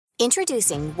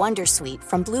Introducing Wondersuite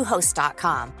from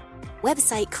Bluehost.com.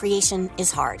 Website creation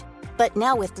is hard, but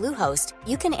now with Bluehost,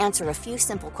 you can answer a few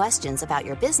simple questions about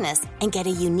your business and get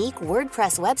a unique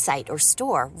WordPress website or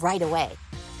store right away.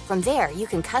 From there, you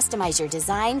can customize your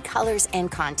design, colors,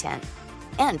 and content.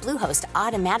 And Bluehost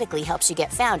automatically helps you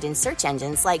get found in search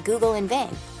engines like Google and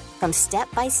Bing. From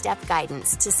step-by-step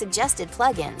guidance to suggested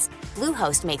plugins,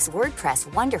 Bluehost makes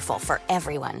WordPress wonderful for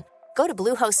everyone. Go to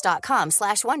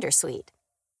bluehost.com/wondersuite.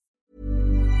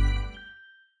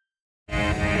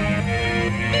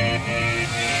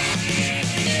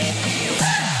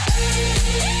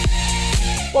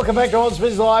 Welcome back to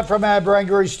Ausbiz Live from our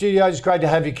Barangaroo studios. Great to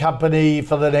have your company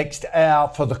for the next hour.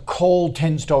 For the call,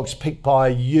 10 stocks picked by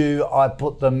you. I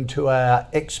put them to our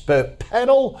expert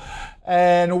panel.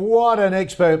 And what an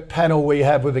expert panel we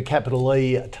have with a capital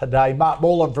E today. Mark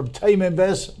Morland from Team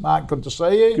Invest. Mark, good to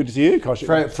see you. Good to see you, Kosh.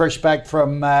 Fresh back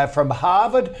from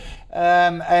Harvard.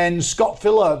 And Scott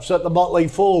Phillips at the Motley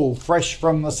Fool, fresh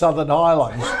from the Southern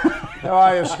Highlands. How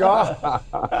are you, Scott?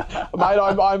 Mate,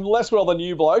 I'm less well than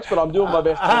you blokes, but I'm doing my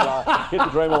best to hit the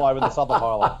dream alive in the Southern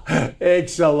Highlands.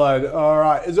 Excellent. All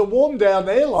right. Is it warm down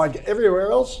there like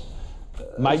everywhere else?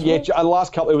 Mate, yeah,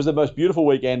 it was the most beautiful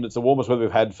weekend. It's the warmest weather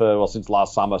we've had since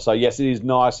last summer. So, yes, it is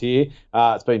nice here.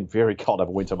 It's been very cold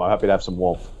over winter. I'm happy to have some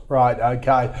warmth. Right,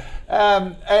 okay.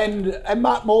 And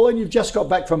Mark Morland, you've just got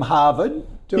back from Harvard,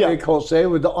 doing a course there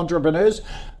with the entrepreneurs.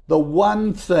 The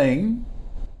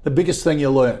biggest thing you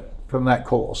learned from that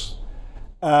course?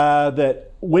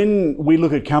 That when we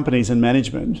look at companies and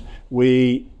management,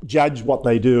 we judge what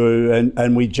they do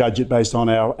and we judge it based on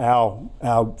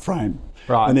our frame.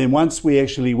 Right. And then once we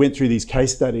actually went through these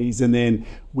case studies and then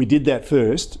we did that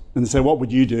first and say, what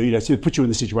would you do? So put you in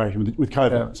the situation with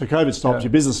COVID. Yeah. So COVID stops, your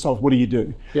business stops, what do you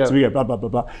do? Yeah. So we go blah, blah, blah,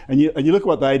 blah. And you look at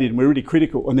what they did and we're really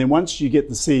critical. And then once you get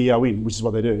the CEO in, which is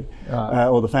what they do,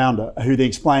 or the founder, who then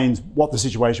explains what the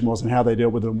situation was and how they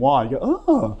dealt with it and why, you go,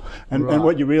 oh. And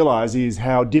what you realise is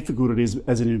how difficult it is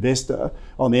as an investor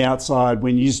on the outside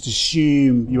when you just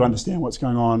assume you understand what's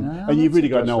going on and you've really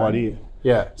got no idea.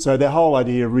 Yeah. So the whole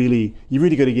idea you really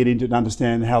got to get into it and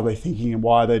understand how they're thinking and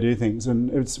why they do things.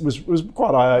 And it was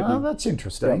quite eye-opening. Oh, that's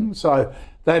interesting. Yeah. So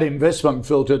that investment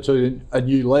filtered to a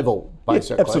new level,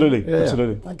 basically. Yeah, absolutely.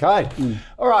 Absolutely. Okay.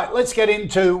 All right, let's get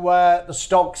into the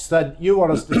stocks that you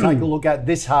want us to take a look at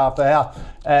this half hour.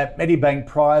 Medibank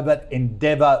Private,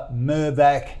 Endeavour,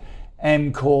 Mirvac,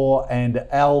 Amcor and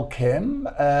Alchem.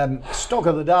 Stock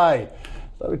of the day.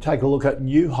 So we take a look at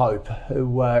New Hope,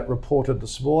 who reported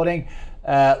this morning.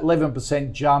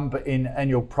 11% jump in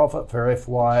annual profit for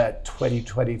FY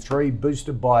 2023,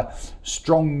 boosted by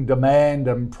strong demand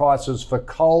and prices for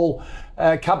coal.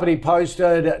 Company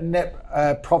posted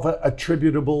net profit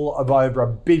attributable of over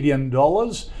 $1 billion,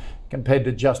 compared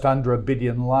to just under $1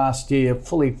 billion last year.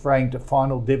 Fully franked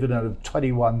final dividend of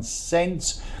 21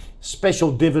 cents,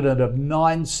 special dividend of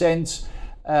 9 cents.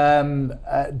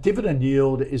 Dividend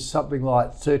yield is something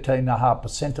like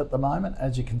 13.5% at the moment.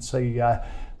 As you can see,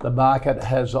 the market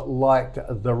has liked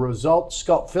the result.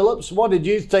 Scott Phillips, what did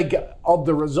you think of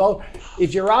the result?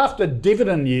 If you're after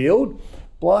dividend yield,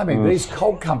 blimey, these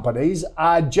coal companies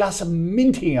are just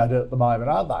minting it at the moment,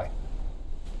 aren't they?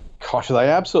 Gosh, they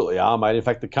absolutely are, mate. In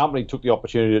fact, the company took the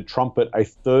opportunity to trumpet a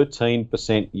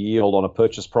 13% yield on a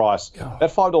purchase price. At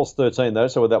 $5.13, though,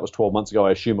 so that was 12 months ago,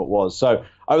 I assume it was. So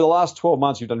over the last 12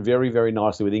 months, you've done very, very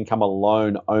nicely with income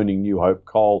alone owning New Hope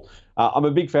Coal. I'm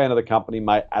a big fan of the company,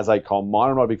 mate, as a coal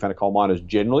miner. I'm not a big fan of coal miners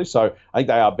generally, so I think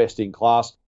they are best in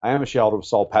class. I am a shareholder of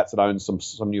Soul Patts that owns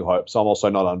some New Hope, so I'm also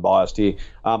not unbiased here.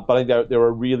 But I think they're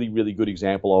a really, really good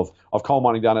example of coal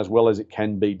mining done as well as it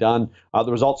can be done.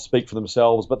 The results speak for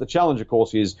themselves, but the challenge, of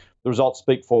course, is the results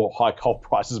speak for high coal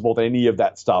prices more than any of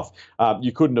that stuff.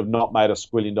 You couldn't have not made $1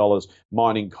 squillion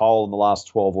mining coal in the last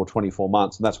 12 or 24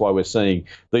 months, and that's why we're seeing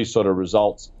these sort of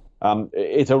results.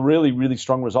 It's a really, really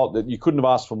strong result that you couldn't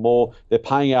have asked for more. They're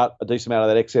paying out a decent amount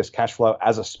of that excess cash flow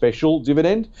as a special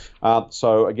dividend.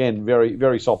 So again, very,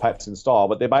 very Soul Patts in style,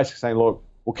 but they're basically saying, look,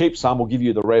 we'll keep some, we'll give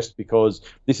you the rest because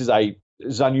this is an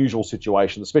unusual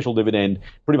situation. The special dividend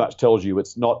pretty much tells you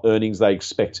it's not earnings they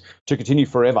expect to continue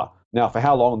forever. Now, for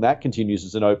how long that continues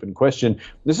is an open question.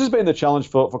 This has been the challenge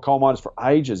for coal miners for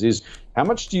ages, is how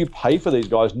much do you pay for these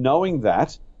guys knowing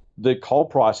that the coal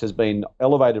price has been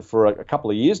elevated for a couple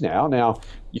of years now. Now,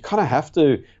 you kind of have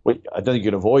to, I don't think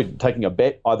you can avoid taking a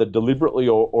bet either deliberately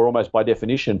or almost by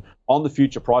definition on the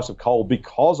future price of coal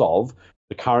because of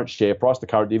the current share price, the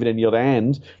current dividend yield,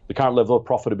 and the current level of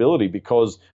profitability,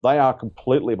 because they are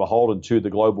completely beholden to the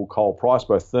global coal price,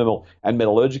 both thermal and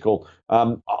metallurgical.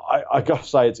 I got to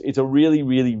say, it's a really,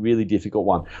 really, really difficult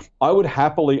one. I would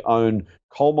happily own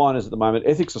coal miners at the moment,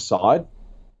 ethics aside.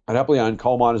 I'd happily own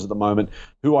coal miners at the moment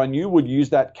who I knew would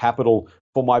use that capital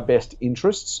for my best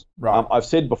interests. Right. I've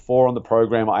said before on the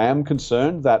program, I am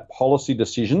concerned that policy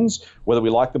decisions, whether we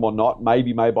like them or not, may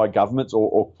be made by governments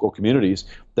or communities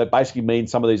that basically mean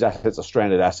some of these assets are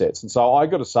stranded assets. And so I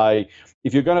got to say,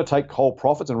 if you're going to take coal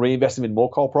profits and reinvest them in more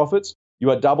coal profits, you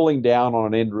are doubling down on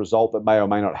an end result that may or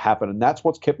may not happen. And that's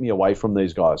what's kept me away from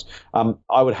these guys.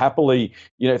 I would happily,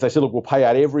 if they said, look, we'll pay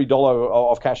out every dollar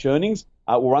of cash earnings,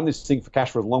 we'll run this thing for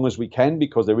cash for as long as we can,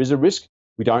 because there is a risk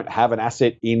we don't have an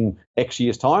asset in X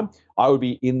years' time. I would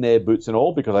be in their boots and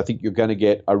all, because I think you're going to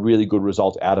get a really good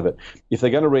result out of it. If they're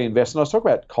going to reinvest, and I was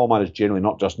talking about coal miners generally,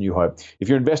 not just New Hope. If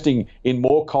you're investing in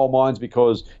more coal mines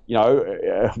because, if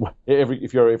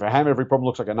a hammer, every problem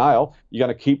looks like a nail, you're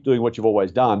going to keep doing what you've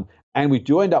always done. And we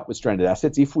do end up with stranded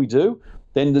assets. If we do,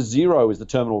 then the zero is the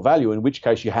terminal value, in which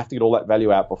case you have to get all that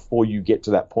value out before you get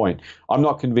to that point. I'm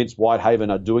not convinced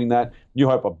Whitehaven are doing that. New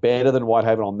Hope are better than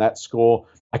Whitehaven on that score.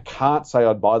 I can't say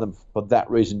I'd buy them for that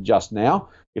reason just now.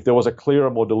 If there was a clearer,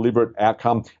 more deliberate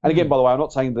outcome, and again, by the way, I'm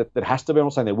not saying that has to be, I'm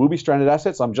not saying there will be stranded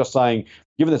assets. I'm just saying,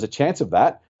 given there's a chance of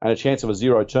that and a chance of a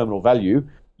zero terminal value,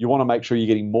 you want to make sure you're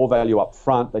getting more value up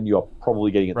front than you're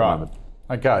probably getting at the moment.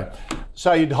 Okay.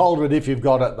 So you'd hold it if you've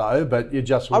got it, though, but you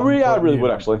just wouldn't. I really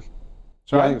would, actually.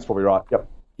 Sorry? Yeah, I think that's probably right. Yep.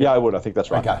 Yeah, I would. I think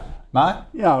that's right. Okay. Mark?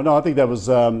 Yeah, no, I think that was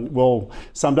well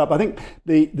summed up. I think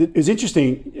it was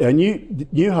interesting.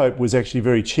 New Hope was actually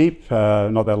very cheap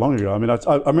not that long ago. I mean,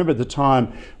 I remember at the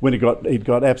time when it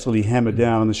got absolutely hammered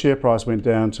down and the share price went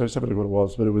down. So let's have a look what it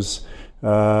was. But it was,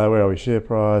 where are we? Share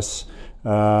price.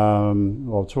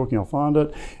 While talking, I'll find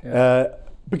it. Yeah.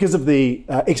 Because of the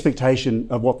expectation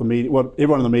of what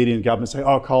everyone in the media and government say,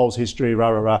 coal's history, rah,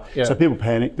 rah, rah. Yeah. So people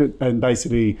panicked and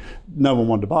basically no one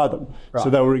wanted to buy them. Right. So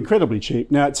they were incredibly cheap.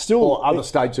 Now it's still... Or other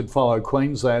states would follow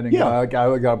Queensland and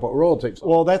go put royalties on.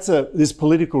 Well, there's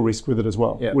political risk with it as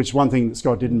well, which one thing that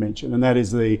Scott didn't mention, and that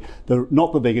is the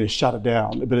not that they're going to shut it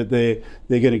down, but they're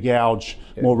going to gouge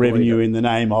more revenue in the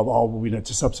name of,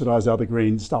 to subsidise other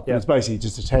green stuff. Yeah. And it's basically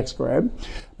just a tax grab.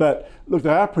 But look, they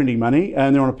are printing money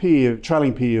and they're on a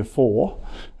trailing PE of 4,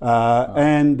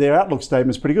 and their outlook statement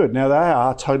is pretty good. Now, they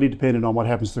are totally dependent on what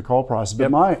happens to the coal prices,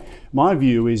 but my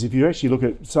view is if you actually look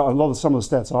at some of the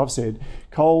stats I've said,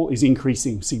 coal is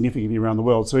increasing significantly around the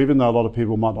world. So even though a lot of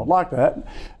people might not like that,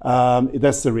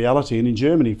 that's the reality. And in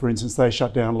Germany, for instance, they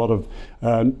shut down a lot of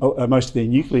most of their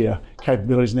nuclear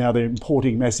capabilities. Now they're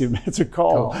importing massive amounts of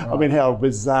coal. Right. I mean, how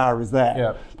bizarre is that?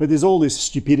 Yeah. But there's all this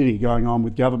stupidity going on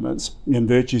with governments and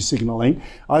virtue signalling.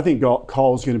 I think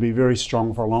coal's going to be very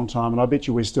strong for a long time, and I bet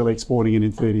you we're still exporting it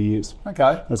in 30 years.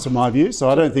 Okay. That's my view. So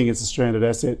I don't think it's a stranded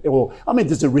asset.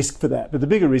 There's a risk for that, but the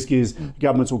bigger risk is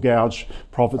governments will gouge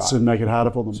profits and make it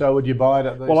harder for them. So would you buy it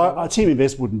at these levels? Team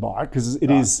Invest wouldn't buy it because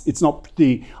it's not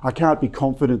I can't be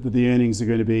confident that the earnings are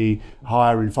going to be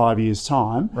higher in 5 years'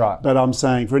 time. Right. But I'm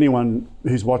saying for anyone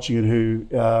who's watching and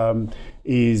who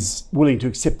is willing to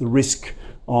accept the risk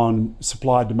on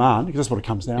supply and demand, because that's what it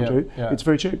comes down to, it's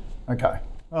very cheap. Okay.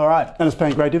 All right. And it's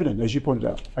paying great dividend, as you pointed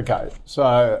out. Okay.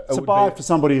 So it's a buy for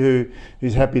somebody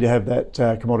who's happy to have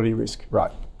that commodity risk.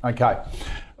 Right. Okay.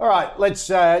 All right. Let's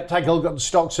take a look at the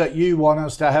stocks that you want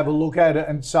us to have a look at,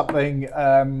 and something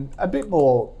a bit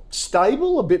more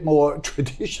stable, a bit more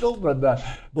traditional than the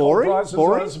boring, prices,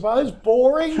 I suppose.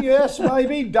 Boring, yes,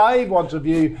 maybe. Dave wants a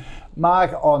view,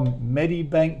 Mark, on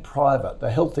Medibank Private,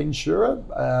 the health insurer.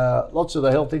 Lots of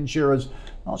the health insurers,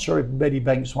 not sure if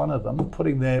Medibank's one of them,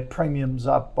 putting their premiums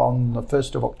up on the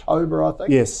 1st of October, I think.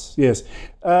 Yes.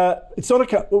 It's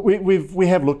not we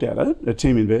have looked at it at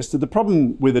Team Invest. The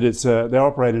problem with it is they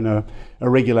operate in a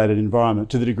regulated environment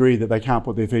to the degree that they can't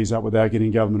put their fees up without getting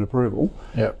government approval,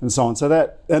 and so on. So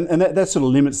that sort of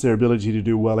limits their ability to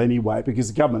do well anyway, because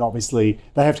the government obviously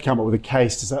they have to come up with a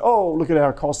case to say, look at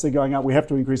our costs, they're going up, we have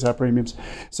to increase our premiums.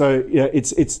 So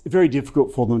it's very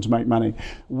difficult for them to make money.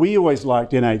 We always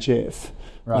liked NHF.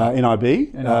 Right.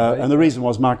 NIB. And the reason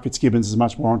was Mark Fitzgibbons is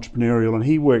much more entrepreneurial, and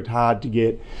he worked hard to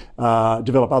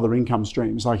develop other income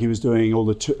streams, like he was doing all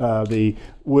the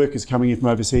workers coming in from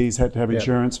overseas had to have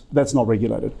insurance. That's not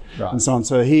regulated, and so on.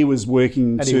 So he was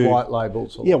working he white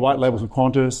labels. White labels with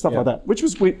Qantas, stuff like that, which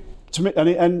was To me,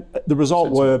 and the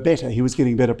result were better. He was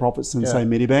getting better profits than, say,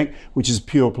 Medibank, which is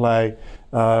pure play,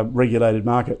 regulated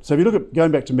market. So if you look at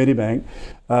going back to Medibank,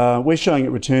 we're showing it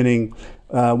returning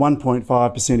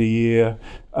 1.5% a year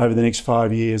over the next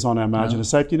 5 years on our margin of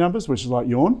safety numbers, which is like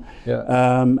yawn,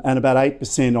 and about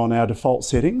 8% on our default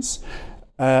settings.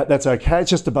 That's okay. It's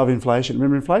just above inflation.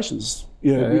 Remember, inflation's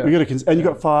we got to, and you've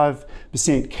got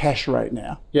 5% cash rate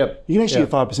now. Yep. You can actually get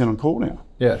 5% on call now.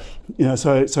 Yeah.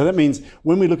 So that means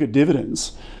when we look at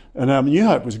dividends, and New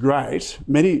Hope was great.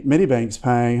 Medibank's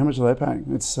paying, how much are they paying?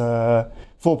 It's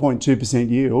 4.2%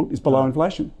 yield is below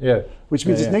inflation. Yeah. Which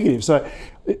means it's negative. So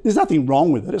there's nothing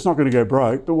wrong with it. It's not going to go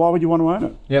broke. But why would you want to own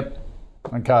it? Yep.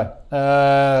 Okay.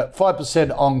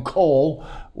 5% on call,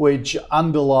 which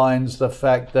underlines the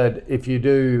fact that if you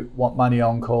do want money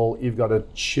on call, you've got to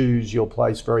choose your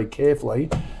place very carefully,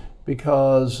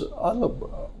 because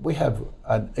we have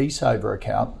an eSaver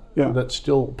account that's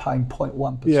still paying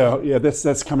 0.1%. Yeah,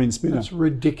 that's coming spinner. That's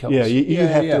ridiculous.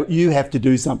 Yeah, you have to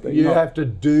do something. You have to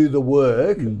do the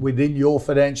work within your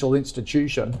financial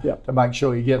institution to make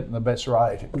sure you're getting the best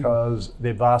rate, because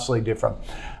they're vastly different.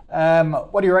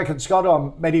 What do you reckon, Scott,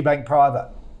 on Medibank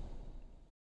Private?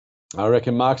 I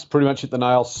reckon Mark's pretty much hit the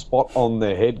nail spot on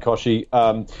the head, Koshy.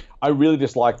 I really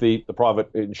dislike the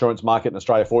private insurance market in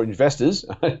Australia for investors.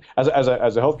 as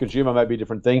a health consumer, may be a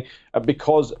different thing,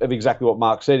 because of exactly what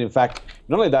Mark said. In fact,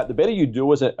 not only that, the better you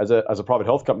do as a private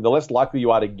health company, the less likely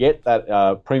you are to get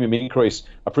that premium increase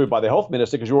approved by the health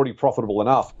minister, because you're already profitable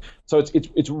enough. So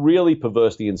it's really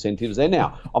perverse, the incentives there.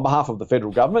 Now, on behalf of the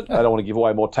federal government, they don't want to give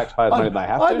away more taxpayers money than they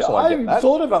have to. So I get that. hadn't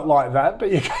thought of it like that,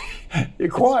 but you're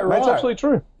quite right. That's absolutely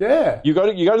true. Yeah. You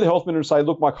go to the health minister and say,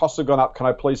 look, my costs have gone up. Can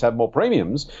I please have more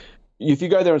premiums? If you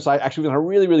go there and say, actually, we've done a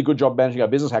really, really good job managing our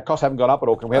business, our costs haven't gone up at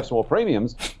all, can we have some more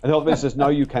premiums? And the health minister says, no,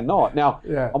 you cannot. Now,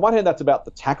 on one hand, that's about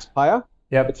the taxpayer.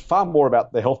 Yep. It's far more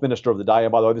about the health minister of the day.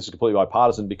 And by the way, this is completely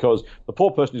bipartisan, because the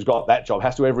poor person who's got that job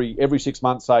has to every 6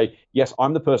 months say, yes,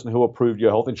 I'm the person who approved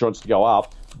your health insurance to go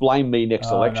up. Blame me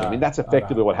next election. No. I mean, that's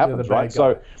effectively what happens, right?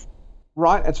 So,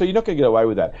 right, and so you're not going to get away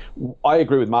with that. I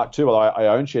agree with Mark too. I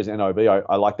own shares in NOB.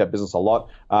 I like that business a lot.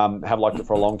 Have liked it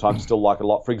for a long time. Still like it a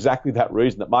lot for exactly that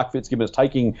reason, that Mark Fitzgibbon is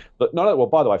taking. Well,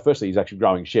 by the way, firstly, he's actually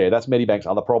growing share. That's Medibank's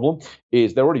other problem,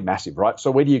 is they're already massive, right?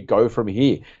 So where do you go from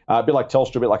here? A bit like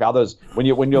Telstra, a bit like others. When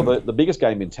you're the biggest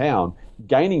game in town,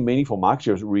 gaining meaningful market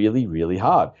share is really, really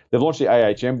hard. They've launched the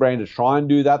AHM brand to try and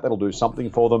do that. That'll do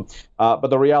something for them. But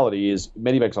the reality is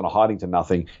Medibank's on a hiding to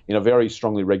nothing in a very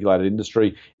strongly regulated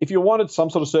industry. If you wanted some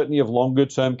sort of certainty of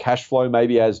longer-term cash flow,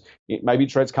 maybe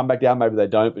trades come back down, maybe they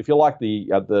don't. But if you like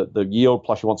the yield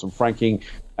plus you want some franking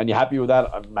and you're happy with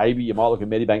that, maybe you might look at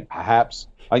Medibank perhaps.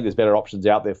 I think there's better options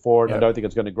out there for it. Yep. I don't think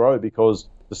it's going to grow because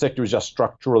the sector is just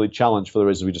structurally challenged for the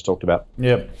reasons we just talked about.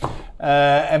 Yep.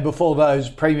 And before those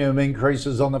premium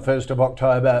increases on the 1st of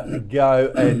October,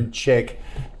 go and check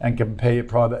and compare your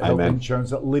private health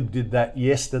insurance. Lib did that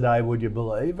yesterday, would you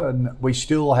believe? And we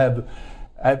still have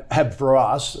for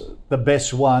us the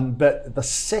best one, but the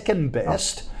second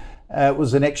best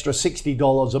was an extra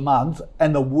 $60 a month,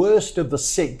 and the worst of the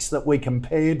 6 that we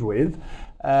compared with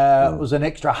was an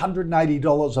extra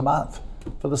 $180 a month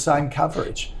for the same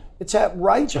coverage. It's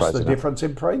outrageous, the difference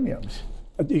in premiums.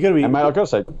 You got to be. And mate, I've got to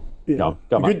say,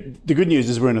 the good news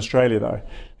is we're in Australia though.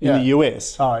 In the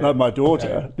US, like my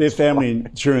daughter, their family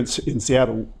insurance in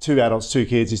Seattle, 2 adults, 2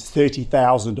 kids, is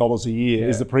 $30,000 a year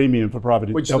is the premium for private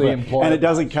health, and it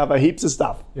doesn't cover heaps of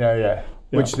stuff.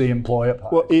 Which the employer pays.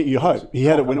 Well, you hope. He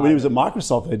had it when he was at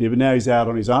Microsoft, they did, but now he's out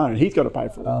on his own and he's got to pay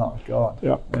for it. Oh, God.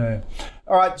 Yeah.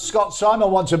 All right, Scott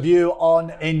Simon wants a view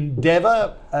on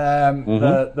Endeavour,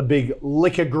 the big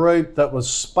liquor group that was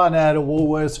spun out of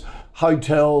Woolworths,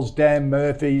 hotels, Dan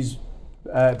Murphy's,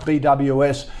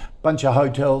 BWS, bunch of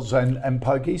hotels and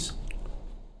pokies.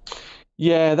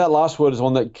 Yeah, that last word is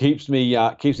one that keeps me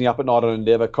up at night on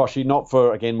Endeavour. Koshy, not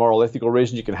for, again, moral, ethical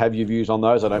reasons. You can have your views on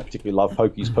those. I don't particularly love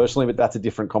pokies personally, but that's a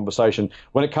different conversation.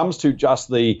 When it comes to just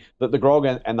the grog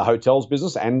and the hotels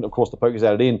business, and, of course, the pokies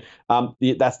added in,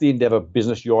 that's the Endeavour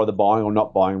business you're either buying or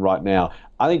not buying right now.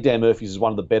 I think Dan Murphy's is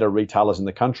one of the better retailers in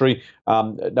the country,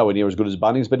 nowhere near as good as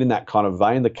Bunnings, but in that kind of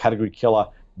vein, the category killer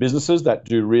businesses that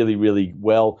do really, really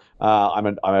well.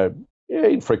 I'm a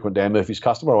infrequent Dan Murphy's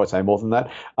customer. I won't say more than that.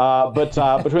 But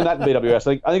between that and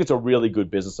BWS, I think it's a really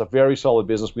good business, a very solid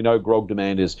business. We know grog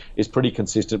demand is pretty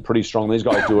consistent, pretty strong. These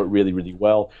guys do it really, really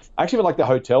well. I actually even like the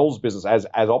hotels business as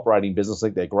operating business. I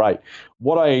think they're great.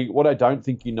 What I don't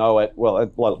think you know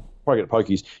probably at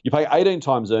pokies, you pay 18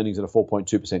 times earnings at a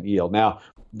 4.2% yield. Now,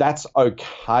 that's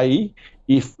okay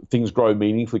if things grow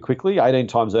meaningfully quickly. 18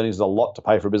 times earnings is a lot to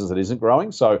pay for a business that isn't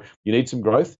growing, so you need some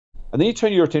growth. And then you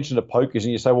turn your attention to pokies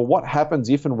and you say, well, what happens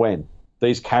if and when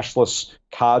these cashless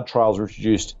card trials are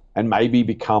introduced and maybe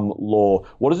become law?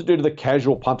 What does it do to the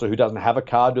casual punter who doesn't have a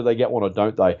card? Do they get one or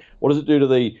don't they? What does it do to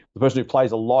the person who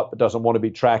plays a lot but doesn't want to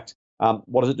be tracked?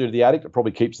 What does it do to the addict? It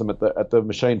probably keeps them at the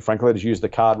machine, frankly, to use the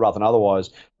card rather than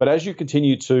otherwise. But as you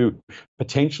continue to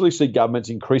potentially see governments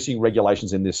increasing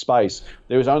regulations in this space,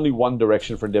 there is only one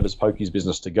direction for Endeavour's pokies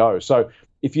business to go. So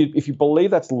if you believe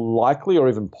that's likely or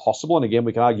even possible, and again,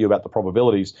 we can argue about the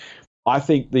probabilities, I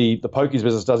think the pokies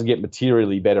business doesn't get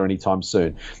materially better anytime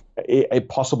soon. It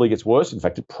possibly gets worse. In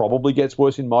fact, it probably gets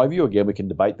worse in my view. Again, we can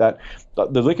debate that.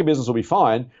 But the liquor business will be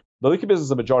fine. The liquor business is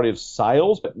the majority of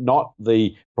sales, but not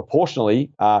the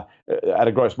proportionally, at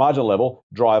a gross margin level,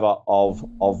 driver of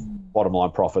bottom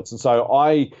line profits. And so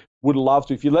I would love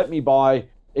to, if you let me buy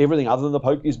everything other than the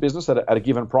pokies business at a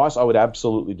given price, I would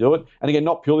absolutely do it. And again,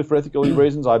 not purely for ethical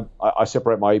reasons. I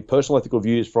separate my personal ethical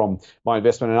views from my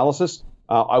investment analysis.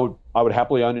 I would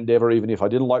happily own Endeavour even if I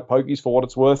didn't like pokies for what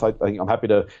it's worth. I think I'm happy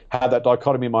to have that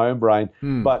dichotomy in my own brain.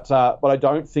 But I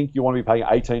don't think you want to be paying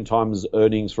 18 times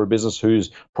earnings for a business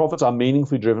whose profits are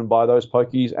meaningfully driven by those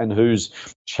pokies and whose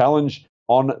challenge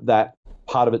on that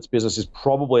part of its business is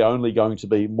probably only going to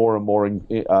be more and more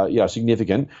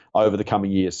significant over the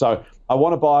coming years. So I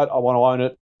want to buy it. I want to own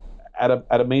it.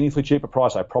 At a meaningfully cheaper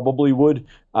price, I probably would.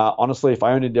 Honestly, if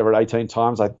I owned Endeavour at 18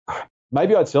 times,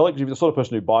 maybe I'd sell it, because if you're the sort of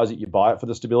person who buys it, you buy it for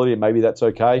the stability, and maybe that's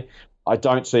okay. I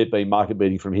don't see it being market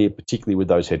beating from here, particularly with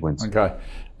those headwinds. Okay.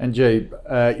 And G,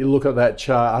 you look at that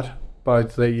chart,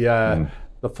 both the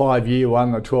 5-year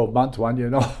one, the 12-month one, you're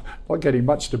not getting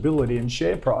much stability in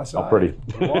share price. Not pretty.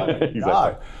 Exactly.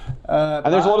 No.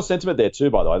 And there's a lot of sentiment there too,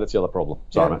 by the way. That's the other problem.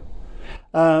 Sorry, mate.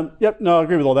 No, I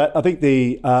agree with all that. I think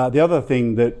the other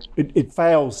thing that it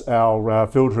fails our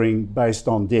filtering based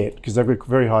on debt, because they've got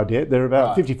very high debt. They're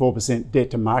about 54%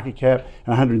 debt to market cap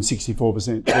and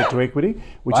 164% debt to equity,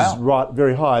 which is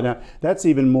very high. Now, that's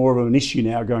even more of an issue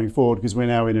now going forward, because we're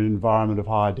now in an environment of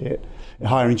higher debt,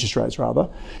 higher interest rates rather,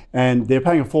 and they're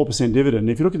paying a 4% dividend.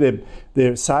 If you look at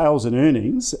their sales and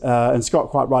earnings, and Scott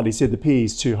quite rightly said the PE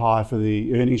is too high for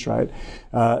the earnings rate.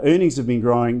 Earnings have been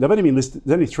growing. They've only been listed,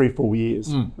 only 3-4 years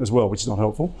as well, which is not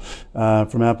helpful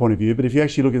from our point of view. But if you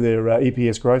actually look at their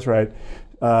EPS growth rate,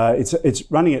 it's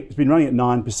been running at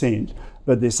 9%,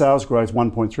 but their sales growth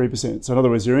 1.3%. So in other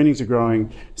words, their earnings are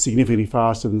growing significantly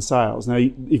faster than sales. Now,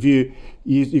 if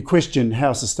you question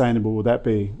how sustainable would that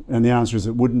be, and the answer is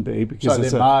it wouldn't be, because so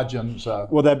their margins.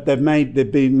 Well,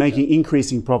 they've been making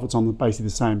increasing profits on basically the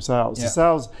same sales. Yeah. The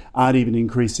sales aren't even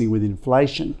increasing with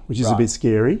inflation, which is a bit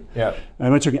scary. Yeah,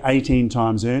 and we're talking 18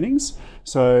 times earnings.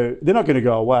 So they're not going to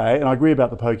go away, and I agree about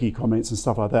the pokey comments and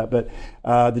stuff like that, but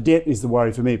the debt is the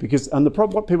worry for me, because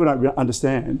what people don't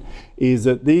understand is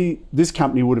that this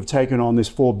company would have taken on this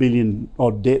 $4 billion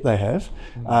odd debt they have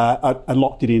and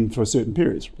locked it in for a certain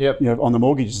period on the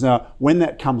mortgages. Now, when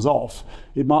that comes off,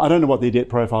 I don't know what their debt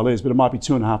profile is, but it might be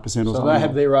 2.5% or something. So they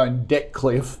have their own debt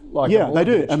cliff. They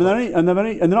do, and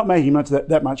they're not making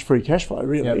that much free cash flow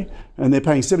really, and they're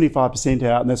paying 75%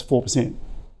 out, and that's 4%.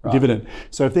 Dividend.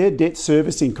 So if their debt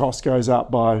servicing cost goes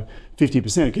up by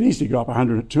 50%, it can easily go up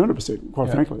 100, 200%, quite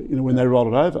frankly, when they roll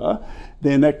it over,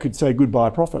 then that could say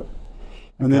goodbye profit.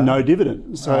 And then no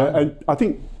dividend. So and I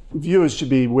think viewers should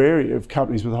be wary of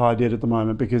companies with high debt at the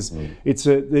moment, because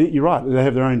you're right, they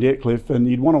have their own debt cliff, and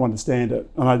you'd want to understand it.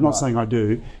 And I'm not saying I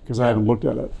do, because I haven't looked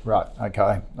at it. Right,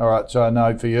 okay. All right, so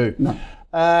no for you. No.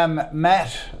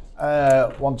 Matt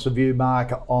wants a view,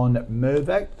 Mark, on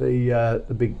Mirvac,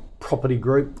 the big property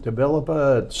group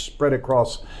developer. It's spread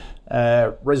across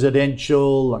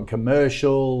residential and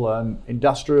commercial and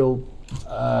industrial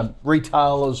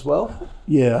retail as well.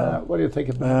 Yeah. What do you think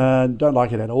about it? Don't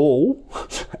like it at all.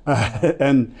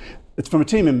 And it's from a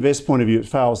Team Invest point of view, it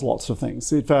fails lots of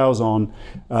things. It fails on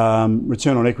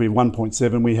return on equity of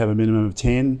 1.7. We have a minimum of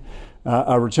 10.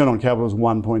 Our return on capital is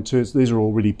 1.2. So these are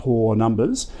all really poor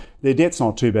numbers. Their debt's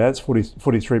not too bad. It's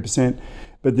 43%.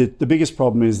 But the biggest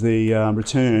problem is the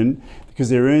return, because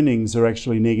their earnings are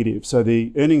actually negative. So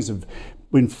the earnings have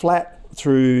been flat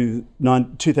through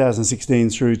 2016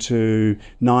 through to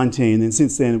 19. Then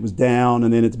since then it was down,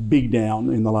 and then it's big down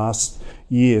in the last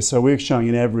year. So we're showing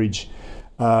an average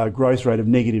growth rate of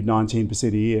negative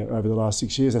 19% a year over the last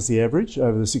 6 years. That's the average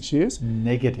over the 6 years.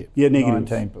 Negative. Yeah,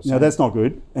 negative. 19%. Now that's not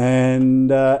good.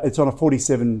 And it's on a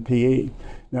 47 PE.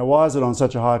 Now, why is it on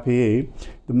such a high PE?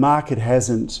 The market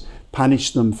hasn't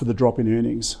punished them for the drop in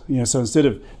earnings. So instead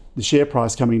of the share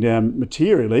price coming down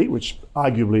materially, which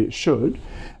arguably it should,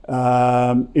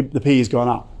 the PE has gone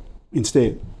up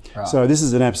instead. Right. So this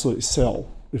is an absolute sell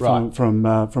from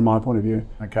my point of view.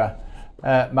 Okay.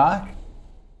 Mark?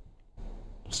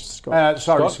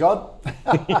 Sorry, Scott.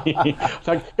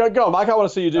 So, go on, Mike. I want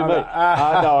to see you do me.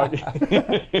 No.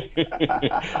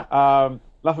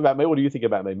 Enough about me. What do you think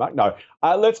about me, Mark? No.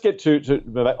 Let's get to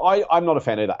I'm not a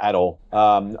fan either at all.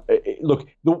 Look,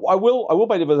 I will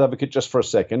be devil's advocate just for a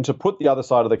second to put the other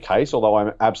side of the case, although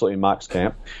I'm absolutely in Mark's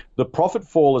camp. The profit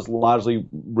fall is largely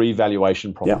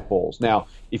revaluation profit falls. Now,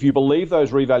 if you believe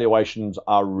those revaluations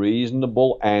are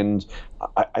reasonable, and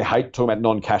I hate talking about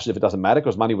non-cash if it doesn't matter,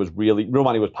 because real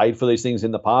money was paid for these things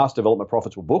in the past. Development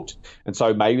profits were booked, and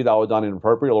so maybe they were done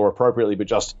inappropriately or appropriately, but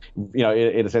just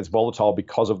in a sense volatile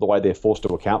because of the way they're forced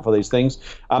to account for these things.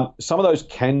 Some of those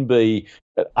can be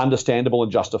understandable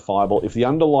and justifiable if the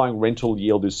underlying rental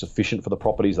yield is sufficient for the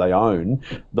properties they own.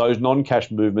 Those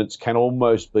non-cash movements can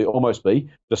almost be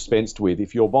dispensed with.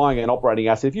 If you're buying an operating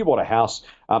asset, if you bought a house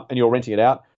and you're renting it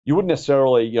out, you wouldn't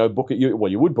necessarily book it. You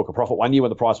would book a profit one year when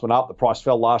the price went up. The price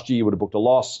fell last year, you would have booked a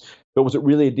loss. But was it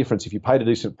really a difference? If you paid a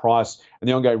decent price and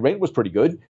the ongoing rent was pretty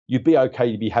good, you'd be okay.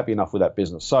 You'd be happy enough with that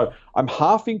business. So I'm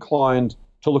half inclined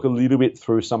to look a little bit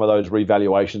through some of those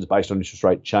revaluations based on interest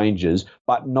rate changes,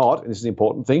 but not, and this is the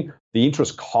important thing, the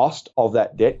interest cost of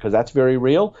that debt, because that's very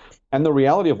real, and the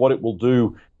reality of what it will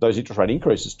do, those interest rate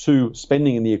increases, to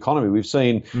spending in the economy. We've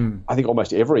seen, I think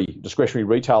almost every discretionary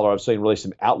retailer I've seen release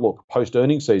an outlook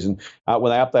post-earnings season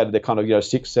when they updated their kind of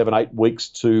 6, 7, 8 weeks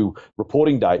to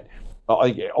reporting date.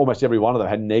 I think almost every one of them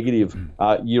had negative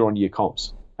year-on-year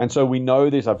comps. And so we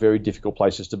know these are very difficult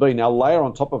places to be. Now, layer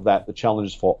on top of that the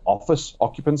challenges for office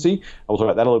occupancy. I'll talk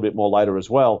about that a little bit more later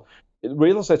as well.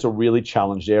 Real estate's a really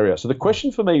challenged area. So the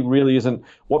question for me really isn't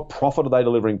what profit are they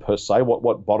delivering per se,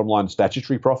 what bottom line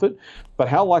statutory profit, but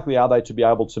how likely are they to be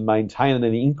able to maintain and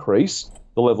then increase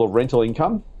the level of rental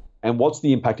income, and what's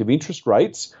the impact of interest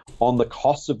rates on the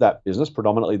costs of that business,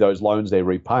 predominantly those loans they're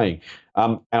repaying.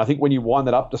 And I think when you wind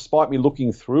that up, despite me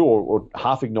looking through or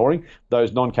half ignoring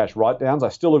those non-cash write-downs, I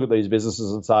still look at these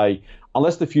businesses and say,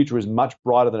 unless the future is much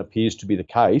brighter than appears to be the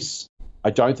case,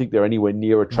 I don't think they're anywhere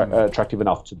near attractive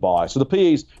enough to buy. So the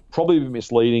PE is probably a bit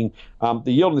misleading.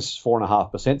 The yield on this is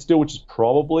 4.5% still, which is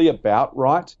probably about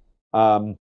right.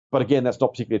 But again, that's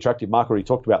not particularly attractive. Mark already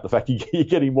talked about the fact you're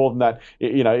getting more than that,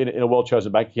 in a well-chosen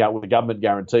bank account with a government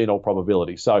guarantee in all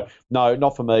probability. So no,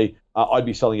 not for me. I'd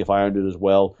be selling if I owned it as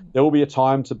well. There will be a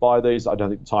time to buy these. I don't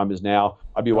think the time is now.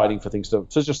 I'd be waiting for things to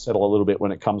just settle a little bit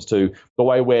when it comes to the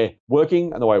way we're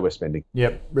working and the way we're spending.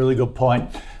 Yep, really good point.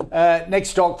 Next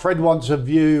stock, Fred wants a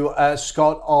view,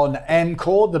 Scott, on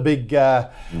Amcor, the big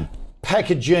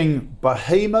packaging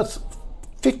behemoth.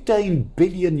 $15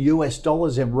 billion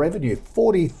in revenue,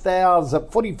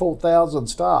 44,000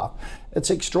 staff.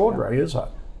 It's extraordinary, isn't it?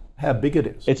 How big it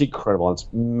is. It's incredible. It's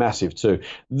massive too.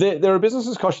 There are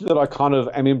businesses, Koshy, that I kind of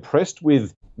am impressed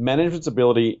with management's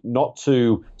ability not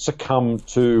to succumb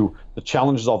to the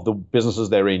challenges of the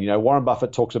businesses they're in. Warren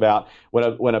Buffett talks about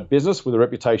when a business with a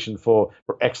reputation for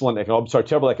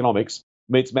terrible economics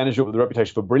meets management with a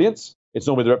reputation for brilliance, it's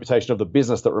normally the reputation of the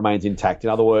business that remains intact. In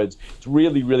other words, it's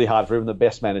really, really hard for even the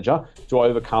best manager to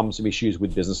overcome some issues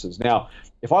with businesses. Now,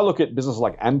 if I look at businesses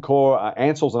like Amcor,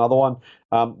 Ansell's another one,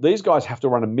 these guys have to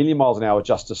run 1,000,000 miles an hour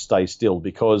just to stay still,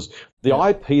 because the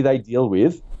IP they deal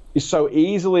with is so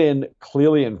easily and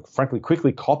clearly and frankly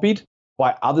quickly copied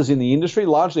by others in the industry,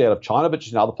 largely out of China, but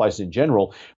just in other places in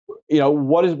general.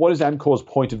 What is Amcor's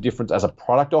point of difference as a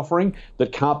product offering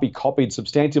that can't be copied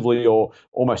substantively or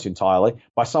almost entirely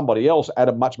by somebody else at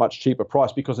a much, much cheaper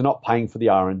price, because they're not paying for the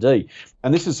R&D.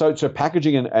 And this is so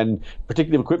packaging and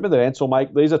protective equipment that Ansell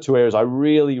make, these are two areas I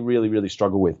really, really, really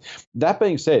struggle with. That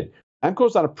being said,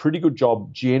 Amcor's done a pretty good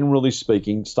job, generally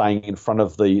speaking, staying in front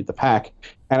of the pack.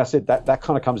 And I said that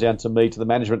kind of comes down to the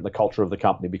management and the culture of the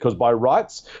company, because by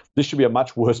rights, this should be a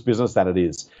much worse business than it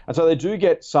is. And so they do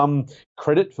get some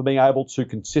credit for being able to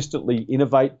consistently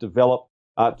innovate, develop,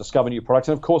 discover new products.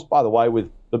 And of course, by the way, with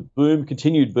the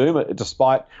continued boom,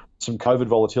 despite some COVID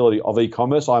volatility of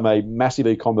e-commerce, I'm a massive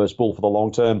e-commerce bull for the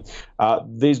long term.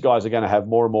 These guys are going to have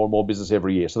more and more and more business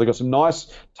every year. So they've got some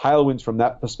nice tailwinds from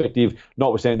that perspective,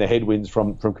 notwithstanding the headwinds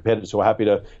from competitors who are happy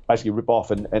to basically rip off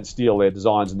and steal their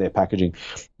designs and their packaging.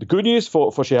 The good news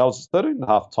for shareholders is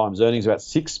 13.5 times earnings, about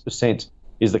 6%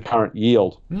 is the current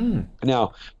yield.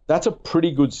 Now, that's a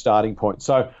pretty good starting point.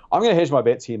 So I'm going to hedge my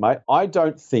bets here, mate. I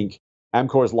don't think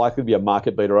Amcor is likely to be a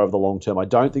market beater over the long term. I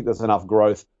don't think there's enough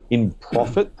growth in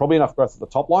profit, probably enough growth at the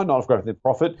top line, not enough growth in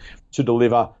profit to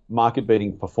deliver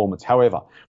market-beating performance. However,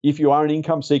 if you are an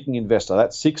income-seeking investor, that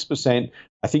 6%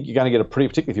 I think you're going to get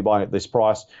particularly if you're buying at this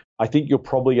price, I think you'll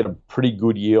probably get a pretty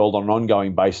good yield on an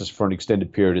ongoing basis for an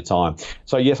extended period of time.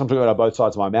 So yes, I'm talking about both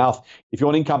sides of my mouth. If you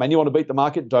want income and you want to beat the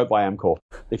market, don't buy Amcor.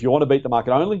 If you want to beat the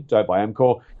market only, don't buy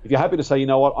Amcor. If you're happy to say, you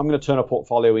know what, I'm going to turn a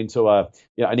portfolio into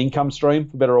an income stream,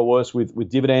 for better or worse,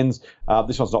 with dividends.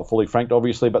 This one's not fully franked,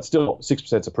 obviously, but still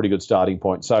 6% is a pretty good starting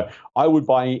point. So I would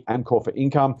buy Amcor for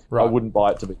income. Right. I wouldn't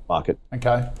buy it to beat the market.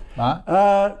 Okay, Mark?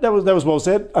 That was well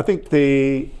said. I think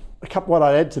what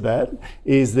I'd add to that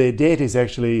is their debt is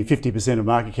actually 50% of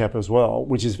market cap as well,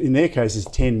 which is in their case is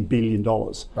 $10 billion.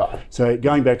 Right. So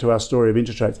going back to our story of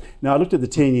interest rates. Now I looked at the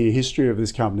 10-year history of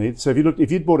this company. So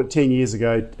if you'd bought it 10 years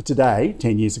ago,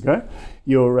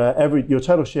 your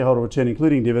total shareholder return,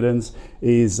 including dividends,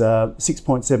 is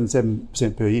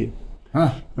 6.77% per year.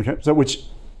 Huh. Okay, so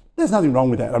there's nothing wrong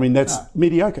with that. I mean, that's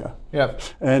mediocre. Yeah.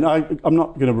 And I'm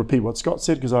not going to repeat what Scott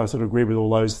said because I sort of agree with all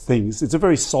those things. It's a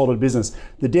very solid business.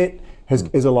 The debt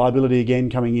is a liability again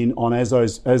coming in on as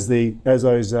those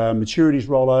maturities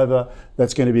roll over.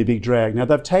 That's going to be a big drag. Now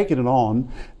they've taken it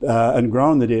on and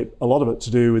grown the debt. A lot of it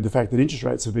to do with the fact that interest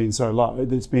rates have been so low.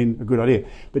 That it's been a good idea.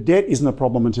 But debt isn't a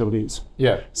problem until it is.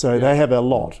 Yeah. So they have a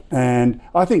lot, and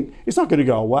I think it's not going to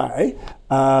go away.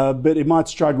 But it might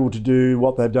struggle to do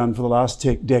what they've done for the last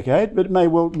decade. But it may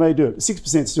do it.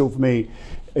 6% still for me.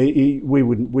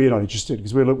 We're not interested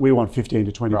because we want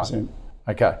 15 to 20%.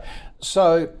 Right. Okay.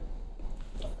 So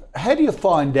how do you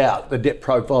find out the debt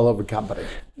profile of a company?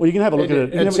 Well, you can have a look at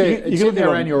it. It's in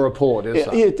their annual report,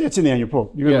 isn't it? Yeah, it's in the annual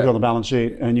report. You can look on the balance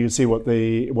sheet and you can see what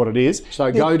it is.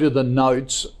 So go to the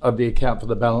notes of the account for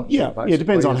the balance sheet. Yeah, it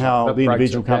depends on how the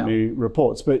individual company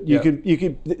reports. But you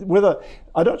can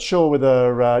I'm not sure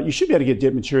whether you should be able to get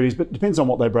debt maturities, but it depends on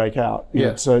what they break out.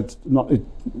 Yeah. So it's not.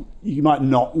 You might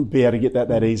not be able to get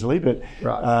that easily, but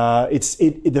right.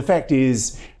 The fact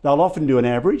is they'll often do an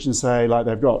average and say like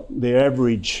they've got their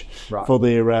average for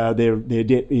their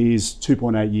debt is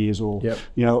 2.8 years, or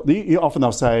often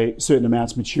they'll say certain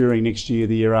amounts maturing next year,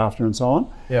 the year after, and so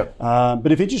on. Yep.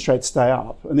 But if interest rates stay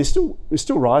up, and they're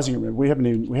still rising, remember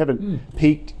we haven't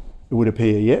peaked, it would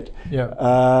appear yet.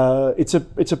 Yeah. It's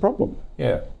a problem.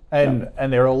 Yeah.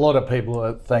 And there are a lot of people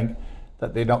that think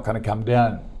that they're not going to come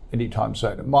down anytime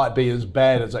soon. It might be as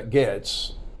bad as it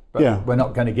gets, but we're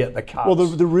not going to get the cuts. Well,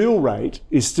 the real rate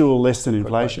is still less than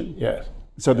inflation. Yeah.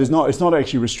 So it's not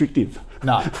actually restrictive.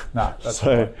 No. That's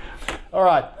so. All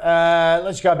right,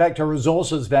 let's go back to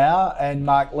resources now. And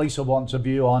Mark, Lisa wants a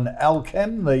view on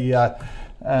Allkem,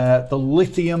 the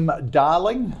lithium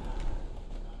darling.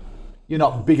 You're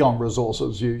not big on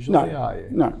resources usually, are you?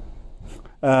 No.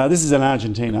 This is in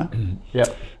Argentina.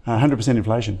 Yep. 100%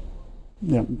 inflation.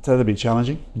 Yeah, so that'd be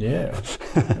challenging. Yeah.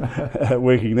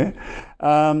 Working there.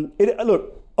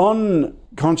 Look, on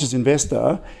Conscious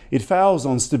Investor, it fails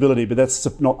on stability, but that's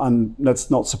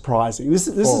not surprising. This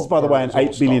is, by the way, an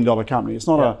 $8 billion company. It's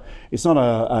not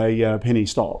a penny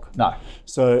stock. No.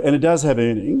 So, and it does have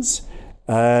earnings,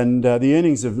 and the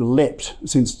earnings have leapt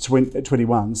since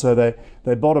 2021. So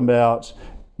they bottomed out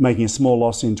making a small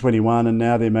loss in 21, and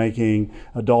now they're making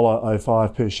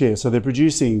 $1.05 per share. So they're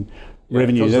producing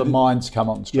revenue. Because the mines come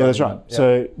on straight. Yeah, that's right. Yep.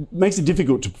 So it makes it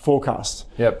difficult to forecast.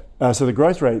 Yep. So the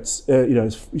growth rate's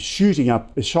it's shot up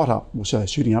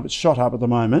at the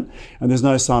moment, and there's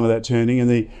no sign of that turning. And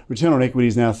the return on equity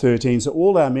is now 13. So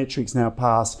all our metrics now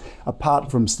pass, apart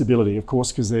from stability, of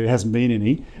course, because there hasn't been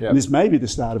any. Yep. And this may be the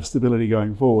start of stability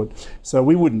going forward. So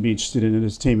we wouldn't be interested in it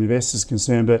as Team Invest is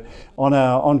concerned. But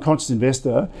on Conscious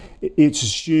Investor, it's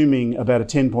assuming about a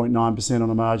 10.9% on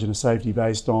a margin of safety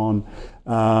based on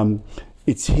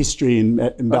its history in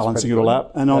balancing it all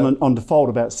up, and on default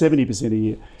about 70% a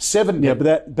year. 70. Yeah,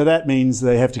 but that means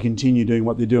they have to continue doing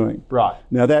what they're doing. Right.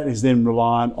 Now that is then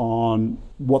reliant on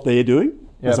what they're doing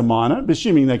as a miner, but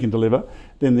assuming they can deliver,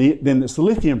 then it's the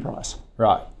lithium price.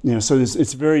 Right. So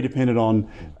it's very dependent on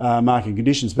market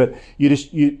conditions. But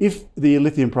if the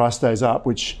lithium price stays up,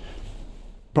 which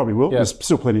probably will, there's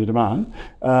still plenty of demand,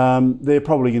 they're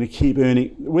probably going to keep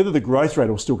earning, whether the growth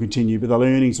rate will still continue, but their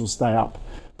earnings will stay up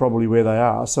probably where they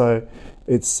are. So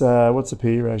it's, what's the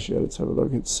PE ratio? Let's have a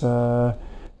look. It's not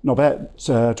bad. It's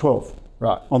 12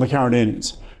 on the current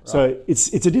earnings. Right. So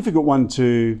it's a difficult one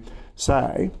to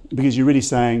say, because you're really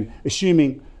saying,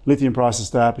 assuming lithium prices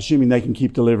stay up, assuming they can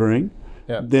keep delivering,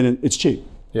 then it's cheap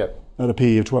at a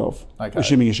PE of 12,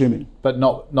 assuming. But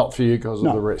not for you because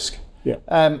of the risk.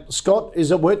 Yeah. Scott,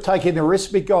 is it worth taking the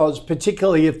risk? Because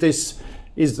particularly if this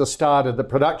is the start of the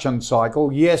production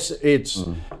cycle, yes, it's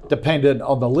dependent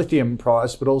on the lithium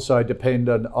price, but also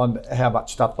dependent on how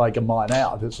much stuff they can mine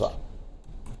out, is that?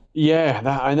 Yeah,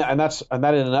 and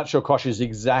that in a nutshell, Kosh, is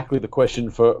exactly the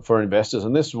question for investors.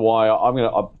 And this is why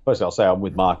firstly I'll say I'm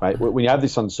with Mark, mate. When you have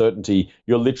this uncertainty,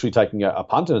 you're literally taking a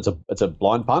punt, and it's a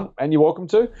blind punt, and you're welcome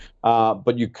to.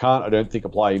 But you can't, I don't think,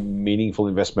 apply meaningful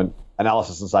investment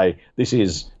analysis and say this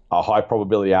is a high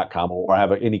probability outcome or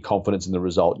have any confidence in the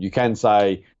result. You can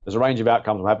say there's a range of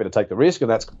outcomes. I'm happy to take the risk,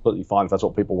 and that's completely fine if that's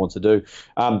what people want to do.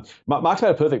 Mark's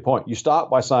made a perfect point. You start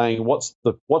by saying what's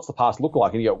the past look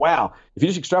like, and you go, wow, if you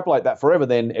just extrapolate that forever,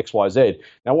 then X, Y, Z.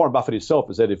 Now Warren Buffett himself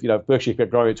has said if Berkshire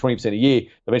kept growing at 20% a year,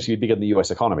 eventually be bigger than the US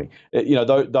economy.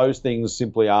 Those things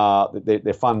simply are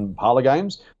they're fun parlor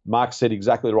games. Mark said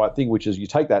exactly the right thing, which is you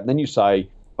take that and then you say,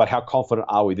 but how confident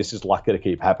are we this is likely to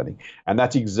keep happening? And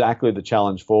that's exactly the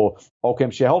challenge for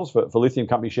Allkem shareholders, for lithium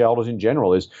company shareholders in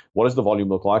general, is what does the volume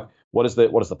look like? What does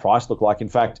the price look like? In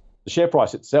fact, the share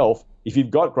price itself, if you've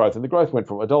got growth, and the growth went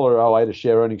from $1.08 a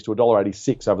share earnings to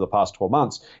 $1.86 over the past 12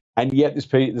 months, and yet this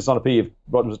is on a P of,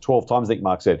 what was it, 12 times, I think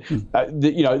Mark said.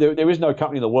 There is no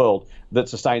company in the world that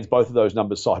sustains both of those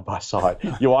numbers side by side.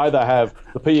 You either have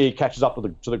the PE catches up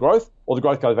to the growth, or the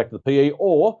growth goes back to the PE,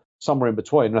 or somewhere in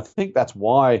between. And I think that's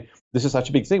why this is such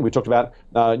a big thing. We talked about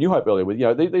New Hope earlier with,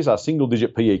 these are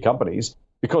single-digit PE companies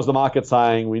because the market's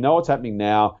saying, we know what's happening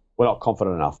now, we're not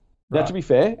confident enough. Right. Now, to be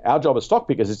fair, our job as stock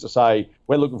pickers is to say,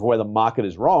 we're looking for where the market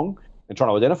is wrong and trying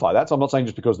to identify that. So I'm not saying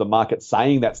just because the market's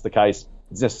saying that's the case,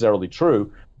 it's necessarily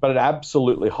true, but it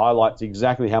absolutely highlights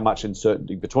exactly how much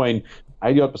uncertainty between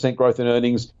 80% growth in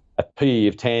earnings, a PE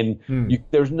of 10.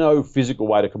 There's no physical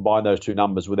way to combine those two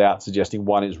numbers without suggesting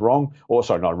one is wrong,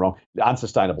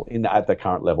 unsustainable at the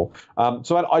current level.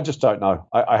 So I just don't know.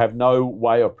 I have no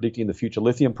way of predicting the future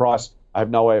lithium price. I have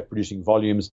no way of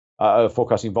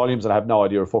forecasting volumes, and I have no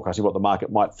idea of forecasting what the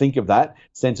market might think of that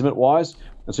sentiment-wise.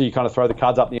 And so you kind of throw the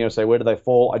cards up in the air and say, where do they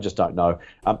fall? I just don't know.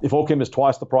 If Allkem is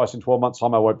twice the price in 12 months'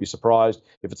 time, I won't be surprised.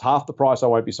 If it's half the price, I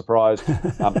won't be surprised.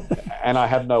 And I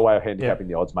have no way of handicapping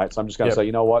the odds, mate. So I'm just going to say,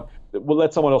 you know what? We'll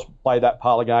let someone else play that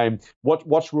parlor game.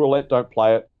 Watch roulette, don't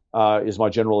play it, is my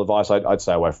general advice. I'd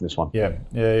stay away from this one. Yeah.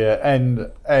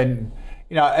 And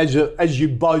as you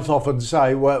both often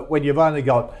say, when you've only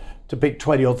got to pick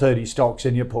 20 or 30 stocks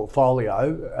in your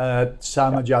portfolio,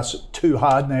 some are just too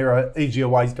hard, and there are easier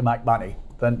ways to make money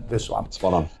than this one.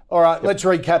 Spot on. All right, let's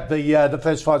recap the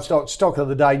first 5 stocks. Stock of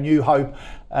the day, New Hope,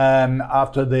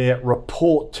 after their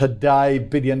report today, $1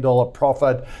 billion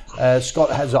profit.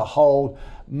 Scott has a hold.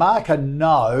 Mark a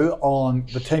no on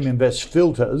the Team Invest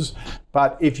filters,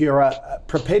 but if you're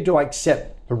prepared to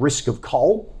accept the risk of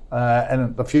coal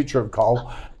and the future of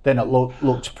coal, then it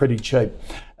looks pretty cheap.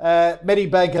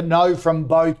 Medibank a no from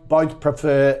both. Both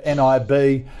prefer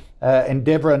NIB.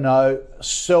 Endeavour a no.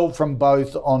 Sell from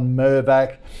both on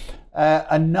Mirvac.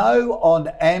 A no on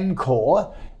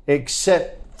Amcor,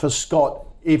 except for Scott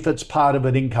if it's part of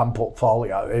an income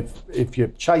portfolio. If you're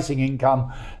chasing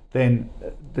income, then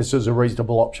this is a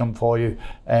reasonable option for you.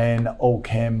 And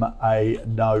Allkem a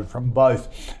no from both.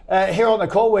 Here on the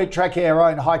call, we're tracking our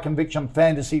own high conviction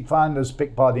fantasy fund as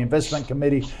picked by the investment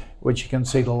committee, which you can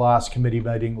see the last committee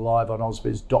meeting live on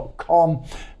ausbiz.com.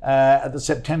 At the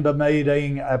September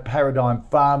meeting, Paradigm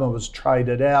Pharma was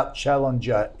traded out,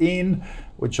 Challenger in,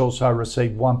 which also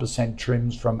received 1%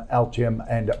 trims from Altium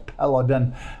and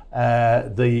Paladin.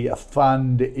 The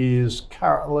fund is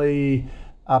currently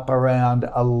up around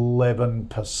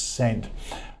 11%.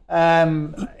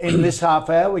 In this half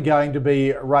hour, we're going to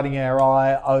be running our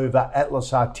eye over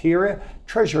Atlas Arteria,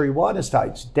 Treasury Wide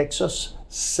Estates, Dexus,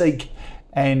 Seek,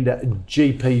 and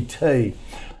GPT.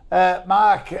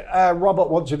 Mark, Robert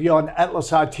wants a view on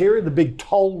Atlas Arteria, the big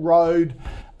toll road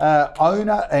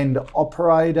owner and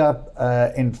operator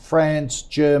in France,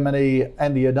 Germany,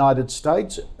 and the United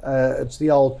States. It's the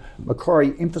old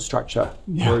Macquarie Infrastructure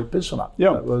Group, isn't it?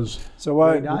 Yeah. It was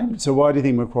renamed. So why do you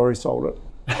think Macquarie sold it?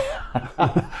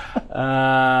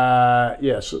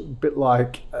 Yes, a bit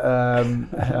like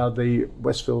how the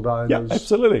Westfield owners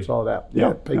absolutely sold out.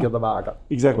 Peak of the market.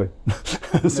 Exactly.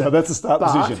 So that's a start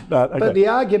position. But the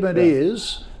argument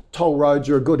is toll roads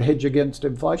are a good hedge against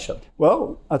inflation.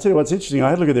 Well, I'll tell you what's interesting. I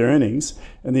had a look at their earnings,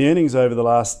 and the earnings over the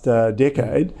last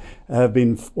decade have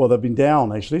been, they've been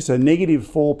down actually. So negative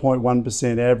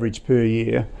 4.1% average per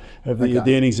year.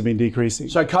 The earnings have been decreasing.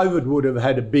 So COVID would have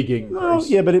had a big increase.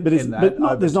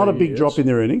 There's not a big drop in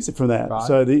their earnings from that. Right.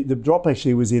 So the drop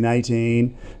actually was in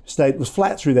 18, was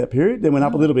flat through that period, then went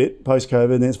up a little bit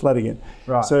post-COVID, and then it's flat again.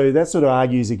 Right. So that sort of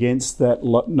argues against that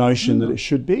notion that it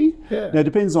should be. Yeah. Now it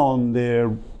depends on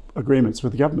their agreements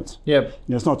with the governments. Yep.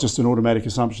 It's not just an automatic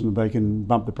assumption that they can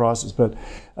bump the prices. But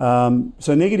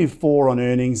so -4 on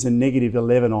earnings and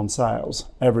 -11 on sales,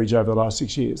 average over the last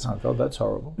 6 years. Oh, God, that's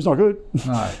horrible. It's not good.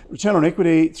 No. Return on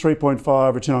equity,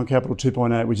 3.5, return on capital,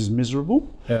 2.8, which is miserable.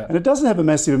 Yeah. And it doesn't have a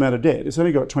massive amount of debt. It's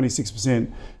only got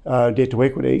 26% debt to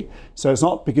equity. So it's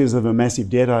not because of a massive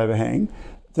debt overhang.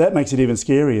 That makes it even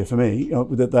scarier for me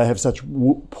that they have such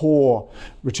poor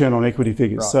return on equity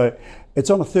figures. Right. So it's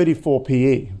on a 34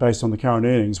 PE based on the current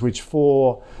earnings, which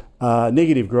for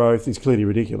negative growth is clearly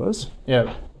ridiculous.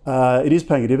 Yeah. It is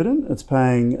paying a dividend. It's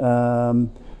paying,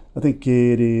 I think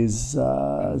it is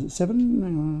 7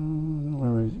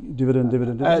 dividend.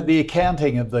 The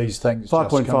accounting of these things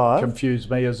 5.5. confuse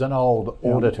me as an old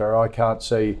auditor. I can't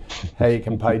see how you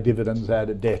can pay dividends out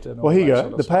of debt. And all Well, here you that go.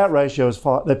 sort of The stuff. payout ratio is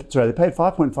they paid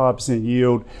 5.5%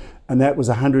 yield, and that was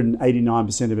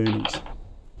 189% of earnings.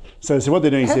 So what they're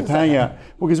doing is they're paying out,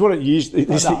 because what it usually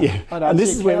is, I know, and it's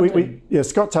this the is where accounting.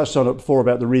 Scott touched on it before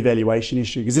about the revaluation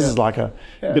issue, because this is like a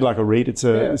bit like a REIT.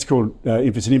 It's called,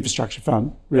 if it's an infrastructure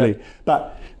fund, really. Yeah.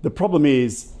 But the problem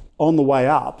is, on the way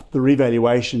up, the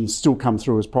revaluations still come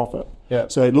through as profit. Yeah.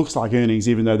 So it looks like earnings,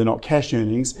 even though they're not cash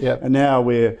earnings. Yeah. And now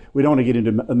we don't want to get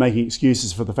into making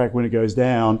excuses for the fact when it goes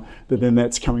down that then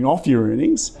that's coming off your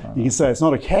earnings. You can say it's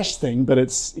not a cash thing, but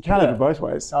you can't have it both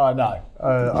ways. Oh, no.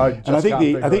 And I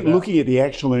think looking at the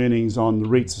actual earnings on the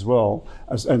REITs as well,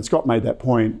 and Scott made that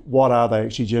point, what are they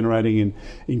actually generating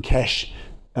in cash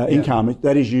income?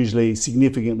 That is usually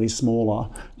significantly smaller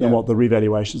than what the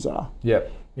revaluations are.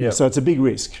 Yep. Yep. So it's a big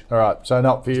risk. All right, so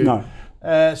not for you. No.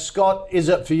 Scott, is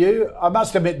it for you? I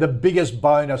must admit the biggest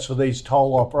bonus for these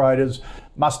toll operators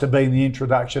must have been the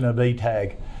introduction of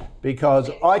eTag,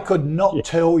 because I could not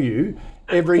tell you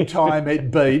every time it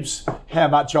beeps how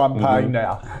much I'm paying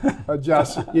now.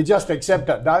 You just accept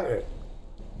it, don't you?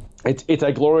 It's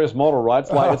a glorious model, right?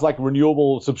 It's like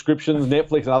renewable subscriptions,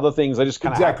 Netflix and other things. They just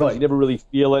kind of happen. You never really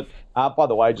feel it. By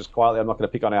the way, just quietly, I'm not going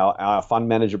to pick on our fund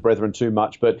manager brethren too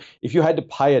much, but if you had to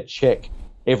pay a check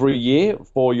every year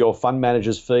for your fund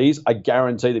manager's fees, I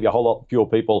guarantee there'd be a whole lot fewer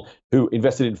people who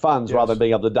invested in funds rather than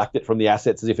being able to deduct it from the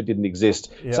assets as if it didn't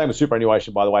exist. Yep. Same with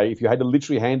superannuation, by the way. If you had to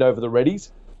literally hand over the readies,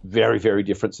 very, very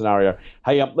different scenario.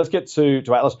 Hey, let's get to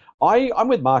Atlas. I'm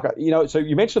with Mark. So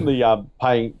you mentioned the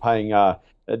paying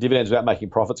dividends without making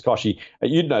profits, Koshi.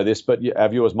 You'd know this, but our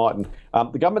viewers mightn't.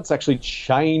 The government's actually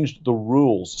changed the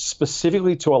rules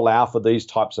specifically to allow for these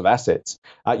types of assets.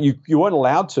 You weren't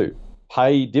allowed to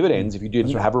pay dividends if you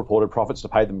didn't have reported profits to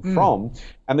pay them from.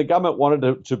 And the government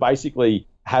wanted to basically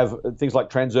have things like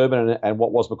Transurban and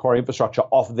what was Macquarie Infrastructure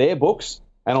off their books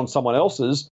and on someone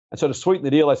else's. And so to sweeten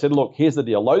the deal, they said, look, here's the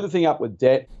deal. Load the thing up with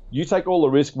debt. You take all the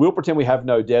risk. We'll pretend we have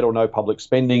no debt or no public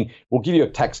spending. We'll give you a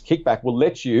tax kickback. We'll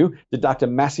let you deduct a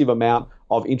massive amount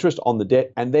of interest on the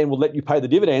debt, and then we'll let you pay the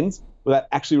dividends without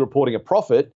actually reporting a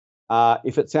profit.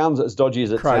 If it sounds as dodgy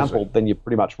as it sounds, well, then you're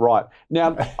pretty much right.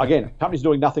 Now, again, companies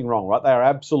doing nothing wrong, right? They are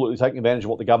absolutely taking advantage of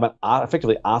what the government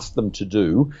effectively asked them to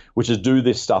do, which is do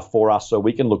this stuff for us so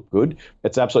we can look good.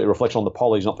 It's absolutely a reflection on the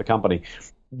policies, not the company.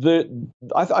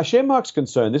 I share Mark's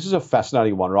concern. This is a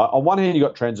fascinating one, right? On one hand, you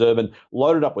got Transurban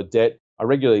loaded up with debt. I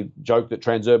regularly joke that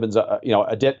Transurban's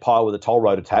a debt pile with a toll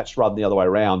road attached rather than the other way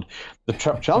around. The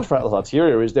challenge for Atlas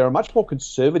Arteria is they're a much more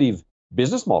conservative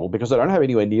business model because they don't have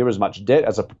anywhere near as much debt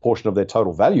as a proportion of their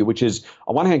total value, which is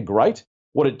on one hand great.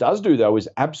 What it does do, though, is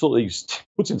absolutely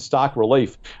puts in stark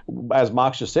relief, as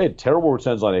Mark just said, terrible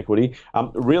returns on equity,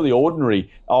 really ordinary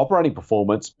operating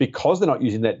performance because they're not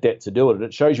using that debt to do it. And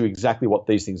it shows you exactly what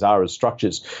these things are as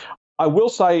structures. I will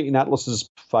say in Atlas's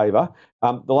favour,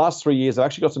 the last 3 years, they've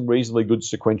actually got some reasonably good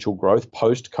sequential growth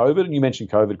post-COVID. And you mentioned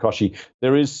COVID, Koshi.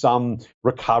 There is some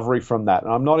recovery from that.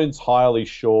 And I'm not entirely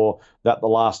sure that the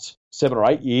last 7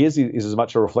 or 8 years is as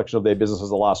much a reflection of their business as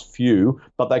the last few,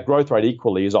 but that growth rate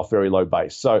equally is off very low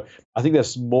base. So I think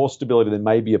there's more stability than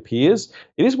maybe appears.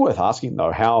 It is worth asking,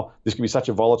 though, how this can be such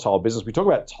a volatile business. We talk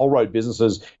about toll road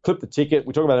businesses, clip the ticket.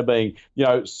 We talk about it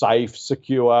being, safe,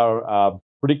 secure,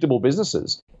 predictable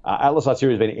businesses. Atlas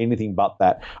Arteria has been anything but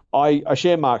that. I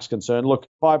share Mark's concern. Look,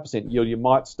 5% yield, you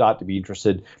might start to be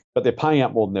interested, but they're paying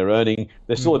out more than they're earning.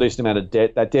 There's still a decent amount of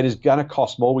debt. That debt is going to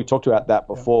cost more. We talked about that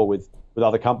before with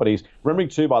other companies. Remembering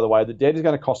too, by the way, the debt is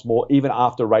going to cost more even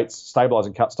after rates stabilise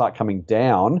and start coming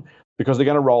down because they're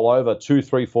going to roll over 2,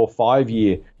 3, 4, 5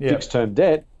 year fixed term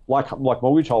debt like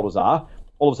mortgage holders are.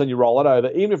 All of a sudden you roll it over.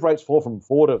 Even if rates fall from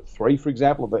 4 to 3, for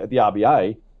example, at the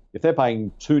RBA, if they're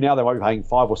paying 2 now, they might be paying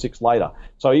 5 or 6 later.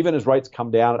 So even as rates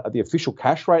come down at the official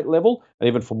cash rate level, and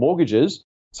even for mortgages,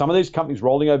 some of these companies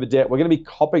rolling over debt, we're going to be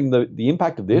copping the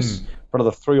impact of this for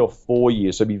another 3 or 4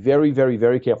 years. So be very, very,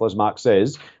 very careful, as Mark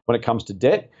says, when it comes to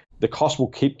debt. the cost will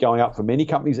keep going up for many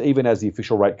companies, even as the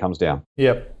official rate comes down.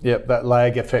 Yep. That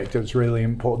lag effect is really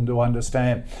important to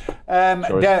understand.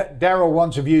 Sure. Daryl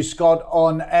wants a view, Scott,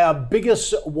 on our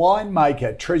biggest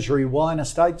winemaker, Treasury Wine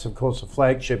Estates. Of course, the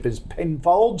flagship is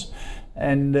Penfolds.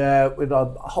 And with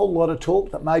a whole lot of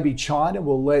talk that maybe China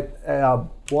will let our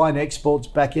wine exports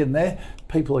back in there,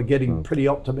 people are getting pretty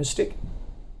optimistic.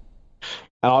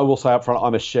 And I will say up front,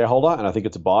 I'm a shareholder, and I think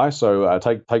it's a buy. So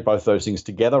take both those things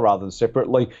together rather than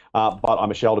separately. But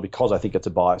I'm a shareholder because I think it's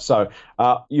a buy. So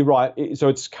you're right. So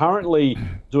it's currently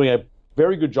doing a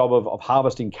very good job of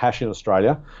harvesting cash in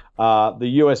Australia. The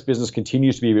US business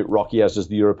continues to be a bit rocky, as does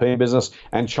the European business.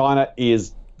 And China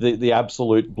is the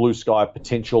absolute blue sky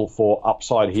potential for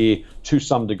upside here to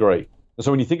some degree. And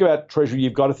so when you think about Treasury,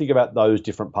 you've got to think about those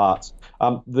different parts.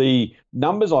 The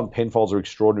numbers on Penfolds are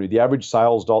extraordinary. The average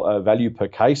sales value per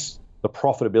case, the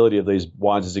profitability of these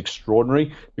wines is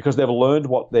extraordinary because they've learned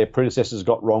what their predecessors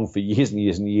got wrong for years and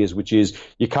years and years, which is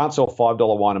you can't sell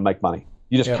 $5 wine and make money.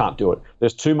 You just can't do it.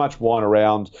 There's too much wine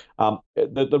around.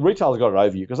 The retailers got it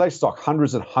over you because they stock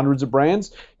hundreds and hundreds of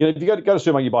brands. You know, if you go to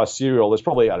supermarket, you buy cereal, there's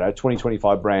probably, 20,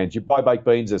 25 brands. You buy baked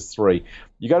beans, there's 3.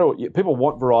 People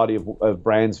want variety of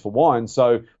brands for wine,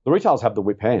 so the retailers have the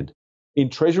whip hand. In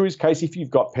Treasury's case, if you've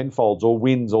got Penfolds or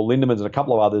Wynns or Lindemans and a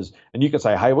couple of others, and you can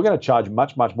say, hey, we're going to charge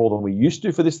much, much more than we used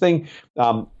to for this thing,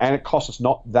 and it costs us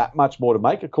not that much more to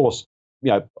make. Of course,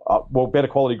 better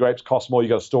quality grapes cost more. You've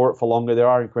got to store it for longer. There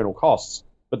are incremental costs.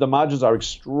 But the margins are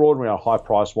extraordinary on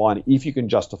high-priced wine if you can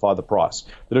justify the price.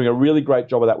 They're doing a really great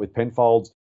job of that with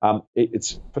Penfolds.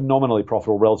 It's phenomenally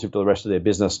profitable relative to the rest of their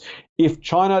business. If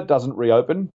China doesn't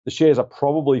reopen, the shares are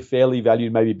probably fairly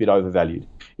valued, maybe a bit overvalued.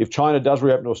 If China does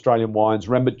reopen to Australian wines,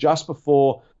 remember just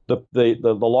before the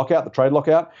lockout, the trade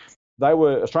lockout,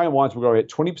 Australian wines were growing at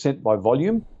 20% by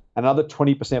volume, another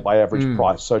 20% by average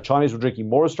price. So Chinese were drinking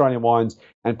more Australian wines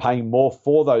and paying more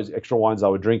for those extra wines they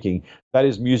were drinking. That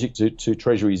is music to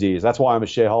Treasury's ears. That's why I'm a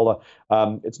shareholder.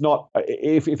 It's not,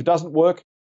 if it doesn't work,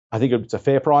 I think it's a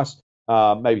fair price,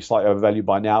 maybe slightly overvalued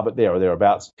by now, but there or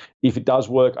thereabouts. If it does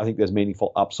work, I think there's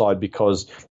meaningful upside because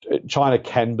China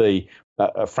can be,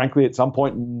 frankly, at some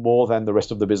point more than the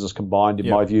rest of the business combined, in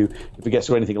my view. If it gets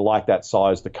to anything like that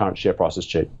size, the current share price is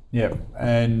cheap. Yeah,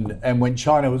 and when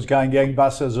China was going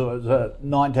gangbusters, it was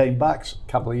 $19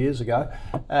 a couple of years ago.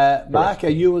 Mark, are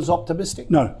you as optimistic?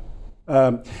 No.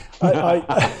 I'm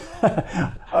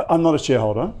not a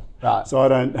shareholder. Right. So I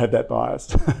don't have that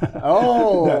bias.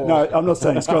 Oh. No, I'm not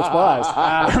saying Scott's biased.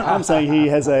 I'm saying he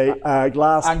has a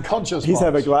glass... unconscious He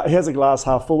has a glass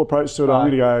half full approach to it. Right. I'm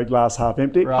going to go glass half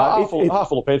empty. Right. Half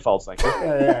full of Penfolds, thank you.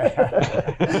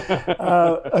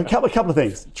 A couple of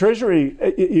things. Treasury,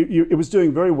 it was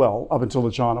doing very well up until the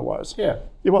China woes. Yeah.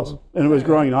 It was. And it was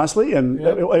growing nicely and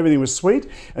everything was sweet.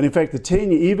 And in fact, the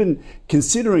 10-year, even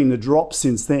considering the drop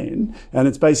since then, and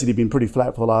it's basically been pretty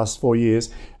flat for the last 4 years,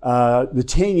 the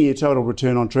 10-year total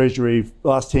return on Treasury the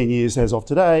last 10 years as of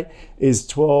today is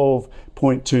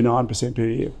 12.29% per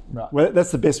year. Right. Well,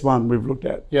 that's the best one we've looked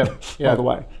at, by the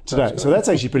way, today. So that's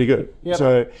actually pretty good. Yep.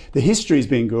 So the history's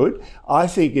been good. I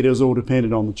think it is all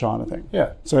dependent on the China thing.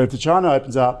 Yeah. So if the China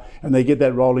opens up and they get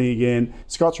that rolling again,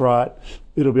 Scott's right,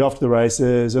 it'll be off to the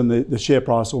races and the share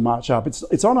price will march up.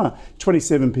 It's on a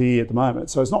 27p at the moment,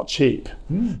 so it's not cheap,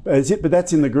 but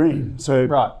that's in the green. So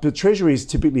the Treasury's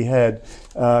typically had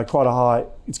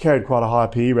it's carried quite a high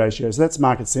PE ratio, so that's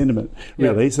market sentiment,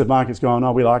 really. So the market's going,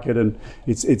 oh, we like it, and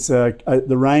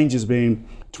the range has been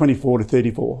 24 to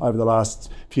 34 over the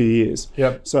last few years.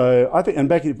 Yep. So I think, and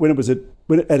back when it was at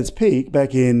its peak,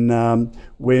 back in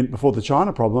before the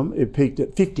China problem, it peaked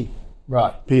at 50.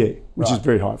 Right. PE, which is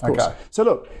very high, of course. Okay. So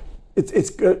look, it's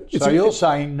good. So you're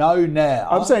saying no now?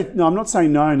 I'm not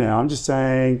saying no now. I'm just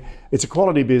saying it's a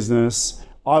quality business.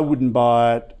 I wouldn't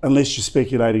buy it unless you're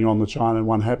speculating on the China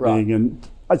one happening. Right. And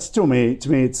it's still to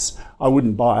me, I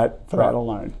wouldn't buy it for that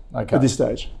alone at this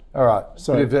stage. All right.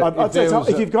 So if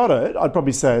you've got it, I'd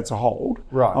probably say it's a hold.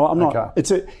 Right. I'm not.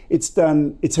 Okay. It's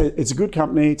a good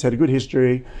company. It's had a good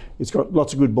history. It's got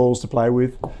lots of good balls to play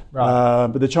with. Right.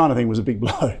 But the China thing was a big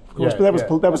blow, of course. But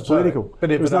that was political.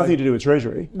 But it was nothing to do with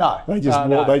Treasury. No. They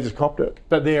just copped it.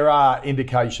 But there are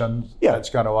indications that's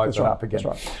going to open up again.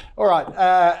 That's right. All right.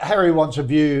 Harry wants a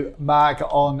view, Mark,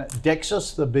 on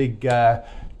Dexus, the big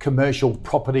commercial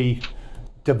property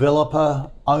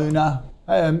developer owner.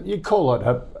 You'd call it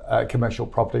a commercial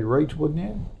property REIT, wouldn't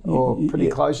you? Or pretty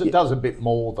close. It does a bit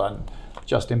more than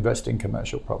just invest in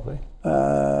commercial property.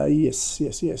 Yes.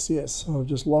 I've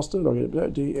just lost it. I'll get it back.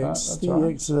 DXS.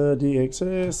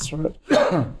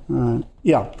 Right.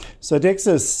 Yeah. So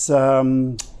Dexus,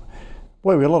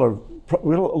 Boy, we got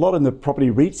a lot in the property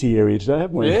REITs area today,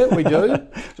 haven't we? Yeah, we do.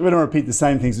 So we don't repeat the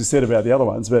same things we said about the other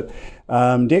ones, but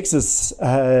Dexus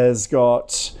has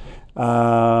got,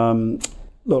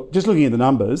 look, just looking at the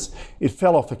numbers, it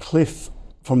fell off a cliff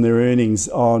from their earnings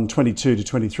on 22 to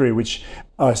 23, which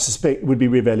I suspect would be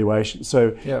revaluation.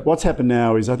 So what's happened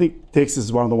now is I think Dexus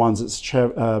is one of the ones that's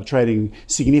trading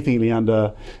significantly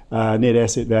under net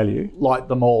asset value. Like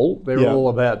them all, they're all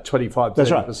about 25, 30%.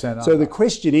 That's right. So the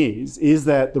question is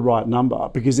that the right number?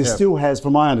 Because there still has,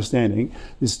 from my understanding,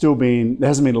 there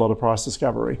hasn't been a lot of price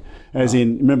discovery. As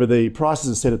in, remember, the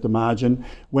prices are set at the margin.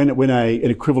 When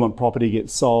an equivalent property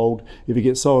gets sold, if it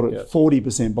gets sold at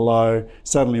 40% below,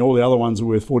 suddenly all the other ones are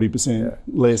worth 40%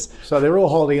 less. So they're all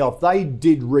holding off. They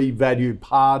did revalue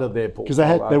part of their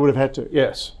portfolio. Because they would have had to.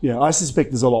 Yes. Yeah, I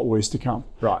suspect there's a lot worse to come.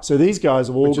 Right. So these guys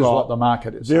have all Which is got what the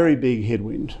market is. Very big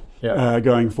headwind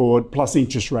going forward, plus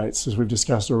interest rates, as we've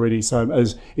discussed already. So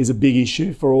is a big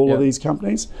issue for all of these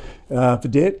companies. For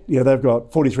debt, they've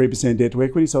got 43% debt to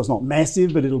equity, so it's not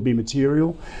massive, but it'll be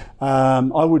material.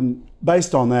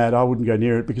 Based on that, I wouldn't go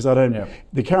near it because I don't.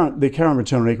 The current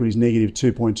return on equity is negative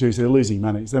 2.2, so they're losing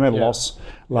money. So they made a loss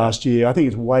last year. I think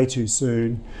it's way too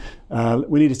soon.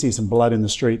 We need to see some blood in the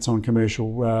streets on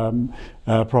commercial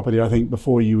property, I think,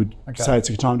 before you would say it's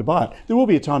a time to buy it. There will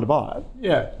be a time to buy it.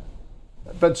 Yeah.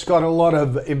 But Scott, a lot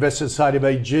of investors say to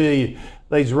me, gee,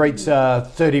 these REITs are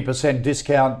 30%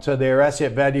 discount to their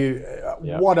asset value.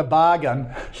 What a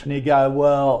bargain. And you go,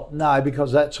 well, no,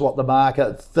 because that's what the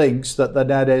market thinks that the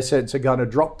net assets are going to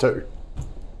drop to.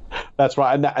 That's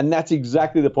right, and that's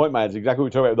exactly the point, mate. It's exactly what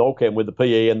we talked about with Allchem, with the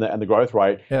PE and the growth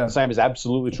rate. The same is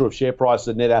absolutely true of share prices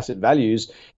and net asset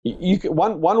values.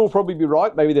 One will probably be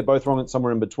right. Maybe they're both wrong and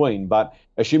somewhere in between. But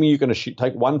assuming you're going to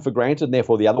take one for granted and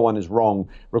therefore the other one is wrong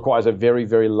requires a very,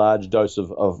 very large dose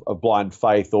of blind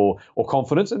faith or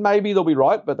confidence. And maybe they'll be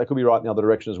right, but they could be right in the other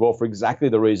direction as well for exactly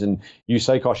the reason you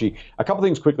say, Koshi. A couple of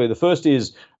things quickly. The first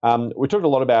is we talked a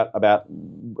lot about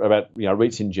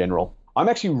REITs in general. I'm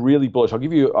actually really bullish. I'm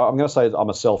going to say I'm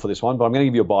a sell for this one, but I'm going to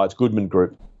give you a buy. It's Goodman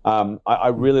Group. I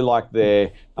really like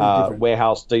their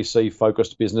warehouse DC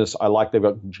focused business. I like they've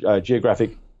got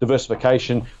geographic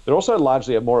diversification. They're also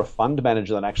largely more a fund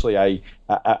manager than actually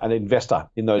an investor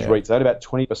in those REITs. They own about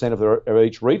 20% of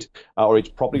each REIT or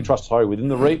each property trust within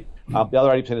the REIT. The other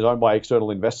 80% is owned by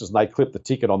external investors, and they clip the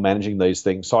ticket on managing these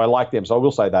things. So I like them. So I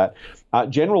will say that.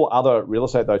 General other real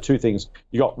estate, though, two things.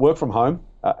 You got work from home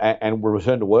and we'll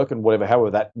return to work, and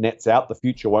however that nets out, the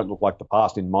future won't look like the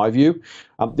past, in my view.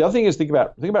 The other thing is think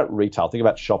about retail, think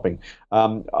about shopping.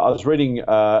 I was reading,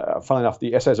 funnily enough,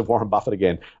 the essays of Warren Buffett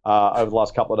again over the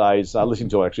last couple of days, listening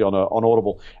to it actually on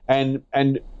Audible, and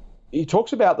he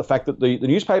talks about the fact that the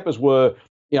newspapers were,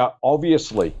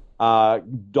 obviously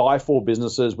die for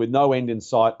businesses with no end in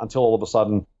sight until all of a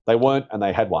sudden they weren't, and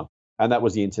they had one. And that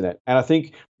was the internet. And I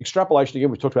think extrapolation,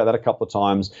 again, we've talked about that a couple of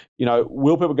times.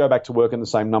 Will people go back to work in the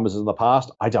same numbers as in the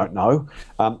past? I don't know.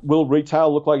 Will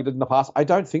retail look like it did in the past? I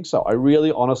don't think so. I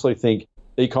really honestly think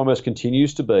e-commerce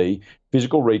continues to be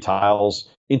physical retail's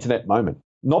internet moment.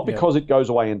 Not because it goes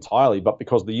away entirely, but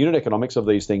because the unit economics of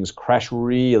these things crash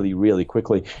really, really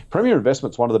quickly. Premier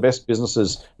Investments, one of the best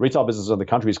retail businesses in the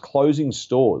country, is closing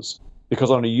stores because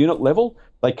on a unit level,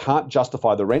 they can't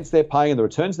justify the rents they're paying and the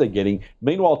returns they're getting.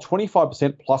 Meanwhile,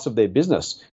 25% plus of their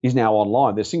business is now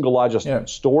online. Their single largest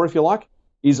store, if you like,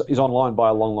 is online by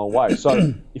a long, long way.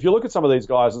 So if you look at some of these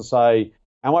guys and say,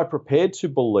 am I prepared to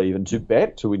believe and to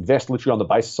bet, to invest literally on the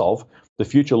basis of the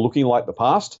future looking like the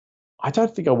past? I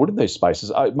don't think I would in these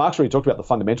spaces. Mark's already talked about the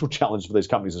fundamental challenge for these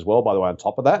companies as well, by the way, on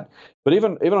top of that. But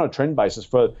even on a trend basis,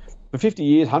 for 50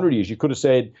 years, 100 years, you could have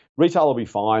said retail will be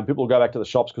fine. People will go back to the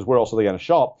shops because where else are they going to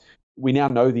shop? We now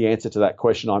know the answer to that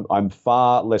question. I'm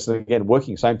far less, and again,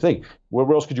 working, same thing. Where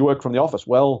else could you work from the office?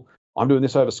 Well, I'm doing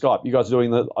this over Skype. You guys are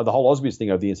doing the whole Ausbiz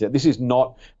thing over the internet. This is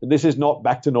not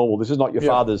back to normal. This is not your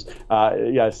father's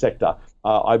sector.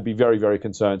 I'd be very, very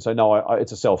concerned. So no,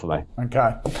 it's a sell for me.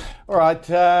 Okay. All right.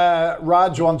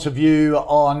 Raj wants a view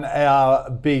on our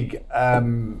big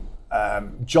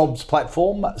jobs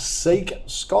platform, Seek,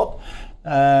 Scott.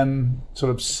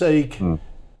 Sort of Seek,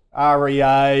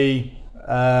 REA,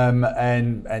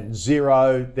 and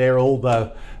Xero. They're all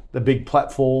the big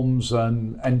platforms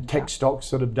and tech stocks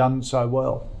that have done so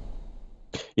well.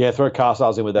 Yeah, throw car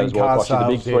sales in with that as well.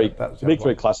 The big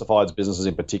three classifieds businesses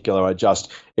in particular are just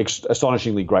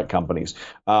astonishingly great companies.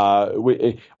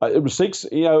 Seek's,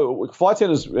 Flight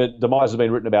Centre's demise has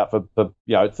been written about for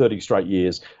 30 straight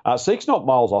years. Seek's not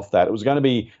miles off that. It was going to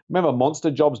be, remember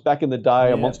Monster Jobs back in the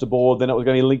day, a Monster board, then it was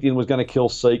going to be LinkedIn was going to kill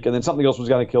Seek, and then something else was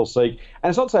going to kill Seek. And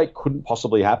it's not to say it couldn't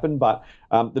possibly happen, but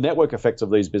The network effects of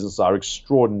these businesses are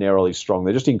extraordinarily strong.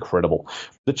 They're just incredible.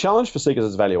 The challenge for Seek is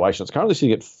its valuation. It's currently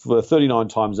sitting at 39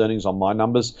 times earnings on my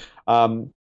numbers.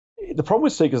 The problem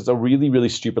with Seek is it's a really, really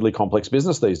stupidly complex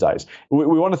business these days. We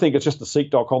want to think it's just the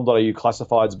Seek.com.au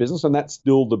classifieds business, and that's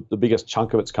still the biggest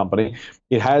chunk of its company.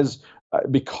 It has,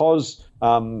 because they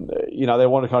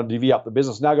want to kind of divvy up the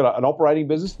business, now got an operating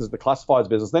business, there's the classifieds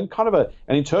business, then kind of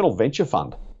an internal venture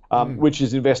fund, which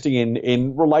is investing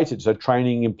in related, so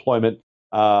training, employment,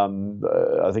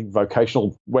 I think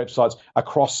vocational websites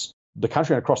across the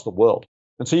country and across the world.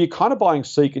 And so you're kind of buying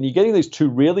Seek and you're getting these two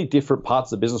really different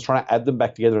parts of the business, trying to add them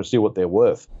back together and see what they're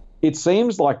worth. It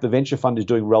seems like the venture fund is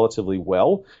doing relatively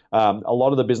well. A lot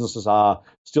of the businesses are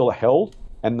still held,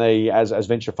 and they, as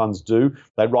venture funds do,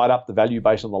 they write up the value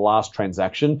based on the last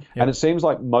transaction. Yep. And it seems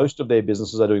like most of their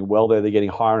businesses are doing well there. They're getting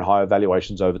higher and higher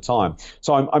valuations over time.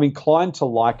 So I'm inclined to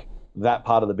like that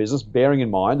part of the business, bearing in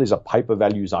mind these are paper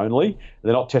values only.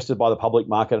 They're not tested by the public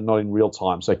market and not in real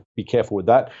time. So be careful with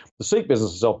that. The Seek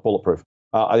business is bulletproof.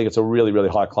 I think it's a really, really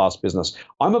high-class business.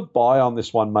 I'm a buy on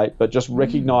this one, mate, but just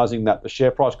recognizing that the share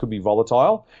price could be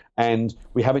volatile and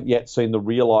we haven't yet seen the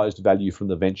realized value from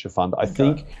the venture fund. I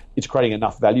think it's creating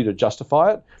enough value to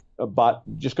justify it, but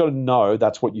just got to know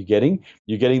that's what you're getting.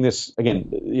 You're getting this,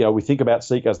 again, we think about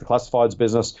Seek as the classifieds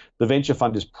business. The venture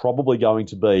fund is probably going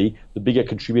to be the bigger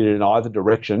contributor in either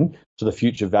direction to the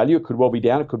future value. It could well be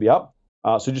down, it could be up.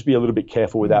 So just be a little bit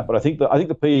careful with that. But I think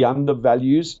the PE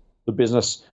undervalues the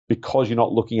business because you're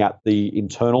not looking at the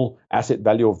internal asset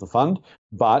value of the fund,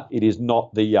 but it is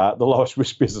not the lowest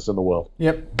risk business in the world.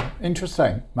 Yep,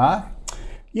 interesting. Mark?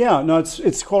 Yeah, no,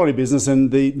 it's quality business, and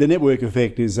the network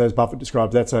effect is, as Buffett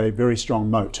describes, that's a very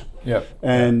strong moat. Yep.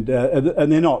 And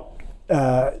they're not,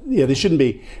 there shouldn't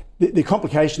be. The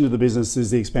complication of the business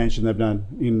is the expansion they've done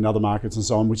in other markets and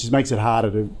so on, which makes it harder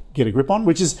to get a grip on,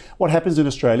 which is what happens in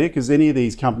Australia, because any of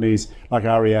these companies like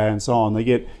REA and so on,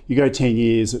 you go 10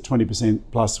 years at 20%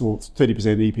 plus or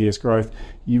 30% EPS growth,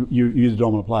 you're the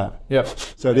dominant player. Yep.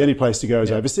 So the only place to go is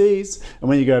overseas, and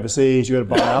when you go overseas, you've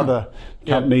got to buy other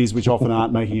companies which often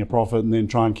aren't making a profit, and then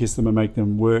try and kiss them and make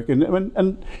them work. And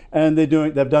they've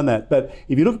done that. But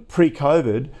if you look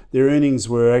pre-COVID, their earnings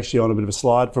were actually on a bit of a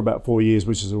slide for about 4 years,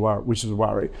 which is a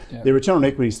worry. Yeah. Their return on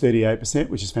equity is 38%,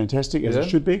 which is fantastic, as it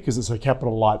should be, because it's a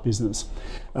capital light business.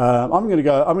 I'm going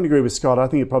to agree with Scott. I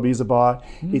think it probably is a buy.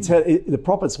 The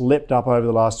profits leapt up over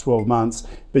the last 12 months,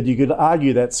 but you could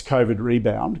argue that's COVID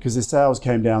rebound, because their sales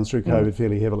came down through COVID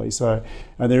fairly heavily. So,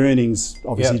 and their earnings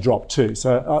obviously dropped too.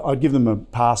 So I'd give them a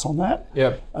pass on that.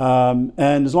 Yep.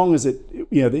 And as long as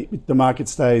the market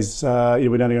stays, we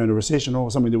don't go into a recession or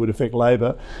something that would affect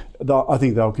labour, I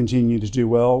think they'll continue to do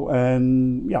well.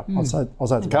 And I'll say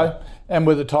it's okay. And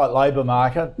with a tight labour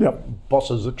market,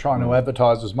 bosses are trying to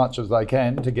advertise as much as they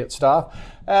can to get staff.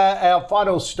 Our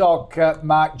final stock,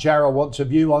 Mark Jarrell wants a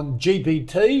view on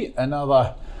GPT,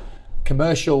 another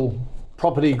commercial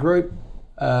property group.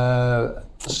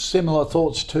 Similar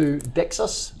thoughts to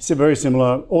Dexus? It's very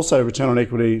similar. Also, return on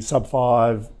equity sub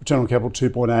 5, return on capital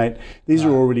 2.8. These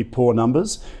are already poor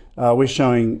numbers. We're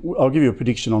showing, I'll give you a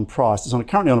prediction on price. It's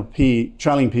currently on a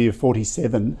trailing P of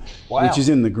 47, which is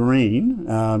in the green.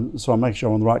 So I'll make sure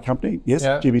I'm on the right company. Yes,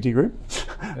 GPT Group.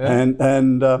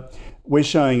 And we're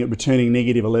showing it returning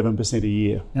negative 11% a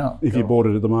year if you bought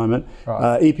it at the moment.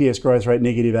 Right. EPS growth rate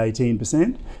negative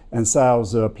 18%, and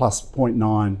sales are plus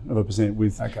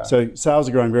 0.9%. So sales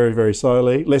are growing very, very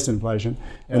slowly, less inflation,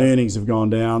 and earnings have gone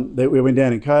down. We went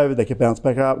down in COVID, they kept bounced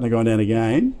back up, and they're going down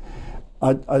again.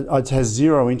 It has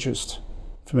zero interest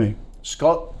for me.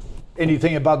 Scott,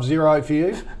 anything above zero for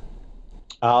you?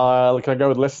 Can I go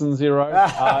with less than zero?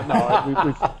 No,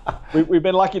 we've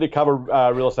been lucky to cover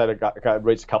real estate at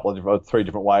REITs a couple of three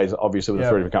different ways. Obviously, with the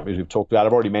three different companies we've talked about.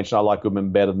 I've already mentioned I like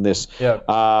Goodman better than this.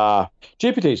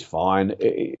 GPT is fine.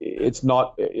 It's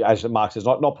not, as Mark says,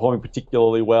 not performing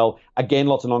particularly well. Again,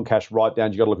 lots of non-cash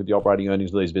write-downs. You've got to look at the operating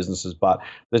earnings of these businesses, but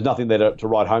there's nothing there to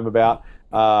write home about.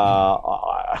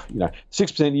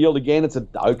 6% yield, again, it's an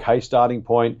okay starting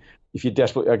point. If you're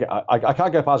desperate, I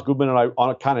can't go past Goodman, and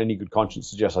I can't in any good conscience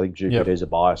suggest I think GPT is a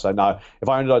buy. So no, if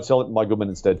I owned it, I'd sell it and buy Goodman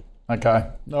instead. Okay.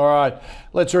 All right.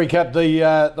 Let's recap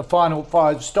the final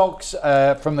 5 stocks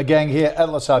from the gang here.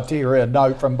 Atlas Arteria,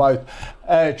 no from both.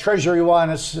 Treasury Wine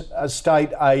Estate,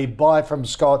 a buy from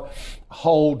Scott,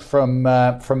 hold from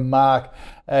Mark.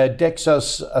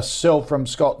 Dexus, a sell from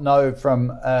Scott, no from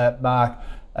Mark.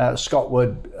 Scott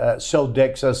would sell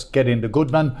Dexus, get into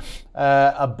Goodman.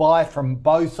 A buy from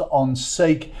both on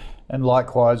Seek. And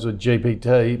likewise with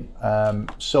GPT,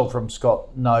 sell from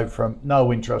Scott,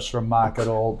 no interest from Mark at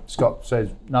all. Scott says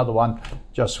another one,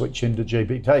 just switch into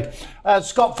GPT.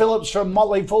 Scott Phillips from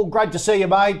Motley Fool, great to see you,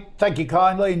 mate. Thank you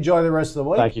kindly. Enjoy the rest of the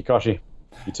week. Thank you, Koshy.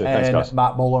 You too. And thanks, guys.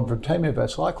 Mark Morland from Team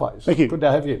Invest, likewise. Thank you. Good to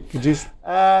have you.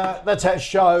 That's our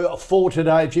show for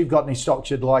today. If you've got any stocks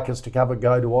you'd like us to cover,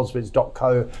 go to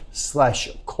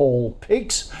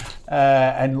ausbiz.co/callpicks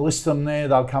and list them there.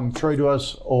 They'll come through to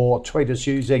us, or tweet us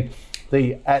using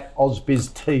the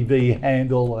 @AusbizTV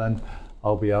handle, and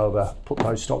I'll be able to put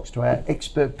those stocks to our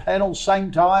expert panel.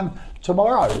 Same time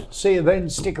tomorrow. See you then.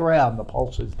 Stick around. The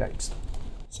Pulse is next.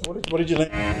 So what did you learn?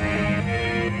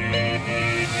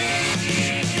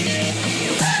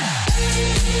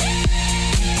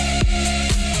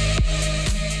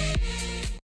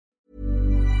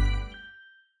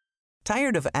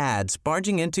 Tired of ads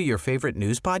barging into your favorite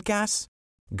news podcasts?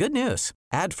 Good news.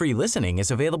 Ad-free listening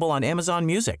is available on Amazon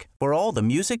Music for all the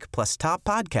music plus top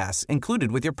podcasts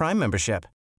included with your Prime membership.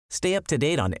 Stay up to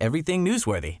date on everything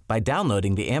newsworthy by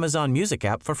downloading the Amazon Music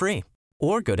app for free,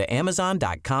 or go to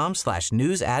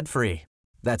amazon.com/news ad free.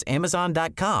 That's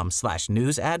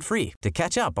amazon.com/news ad free to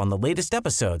catch up on the latest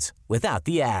episodes without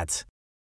the ads.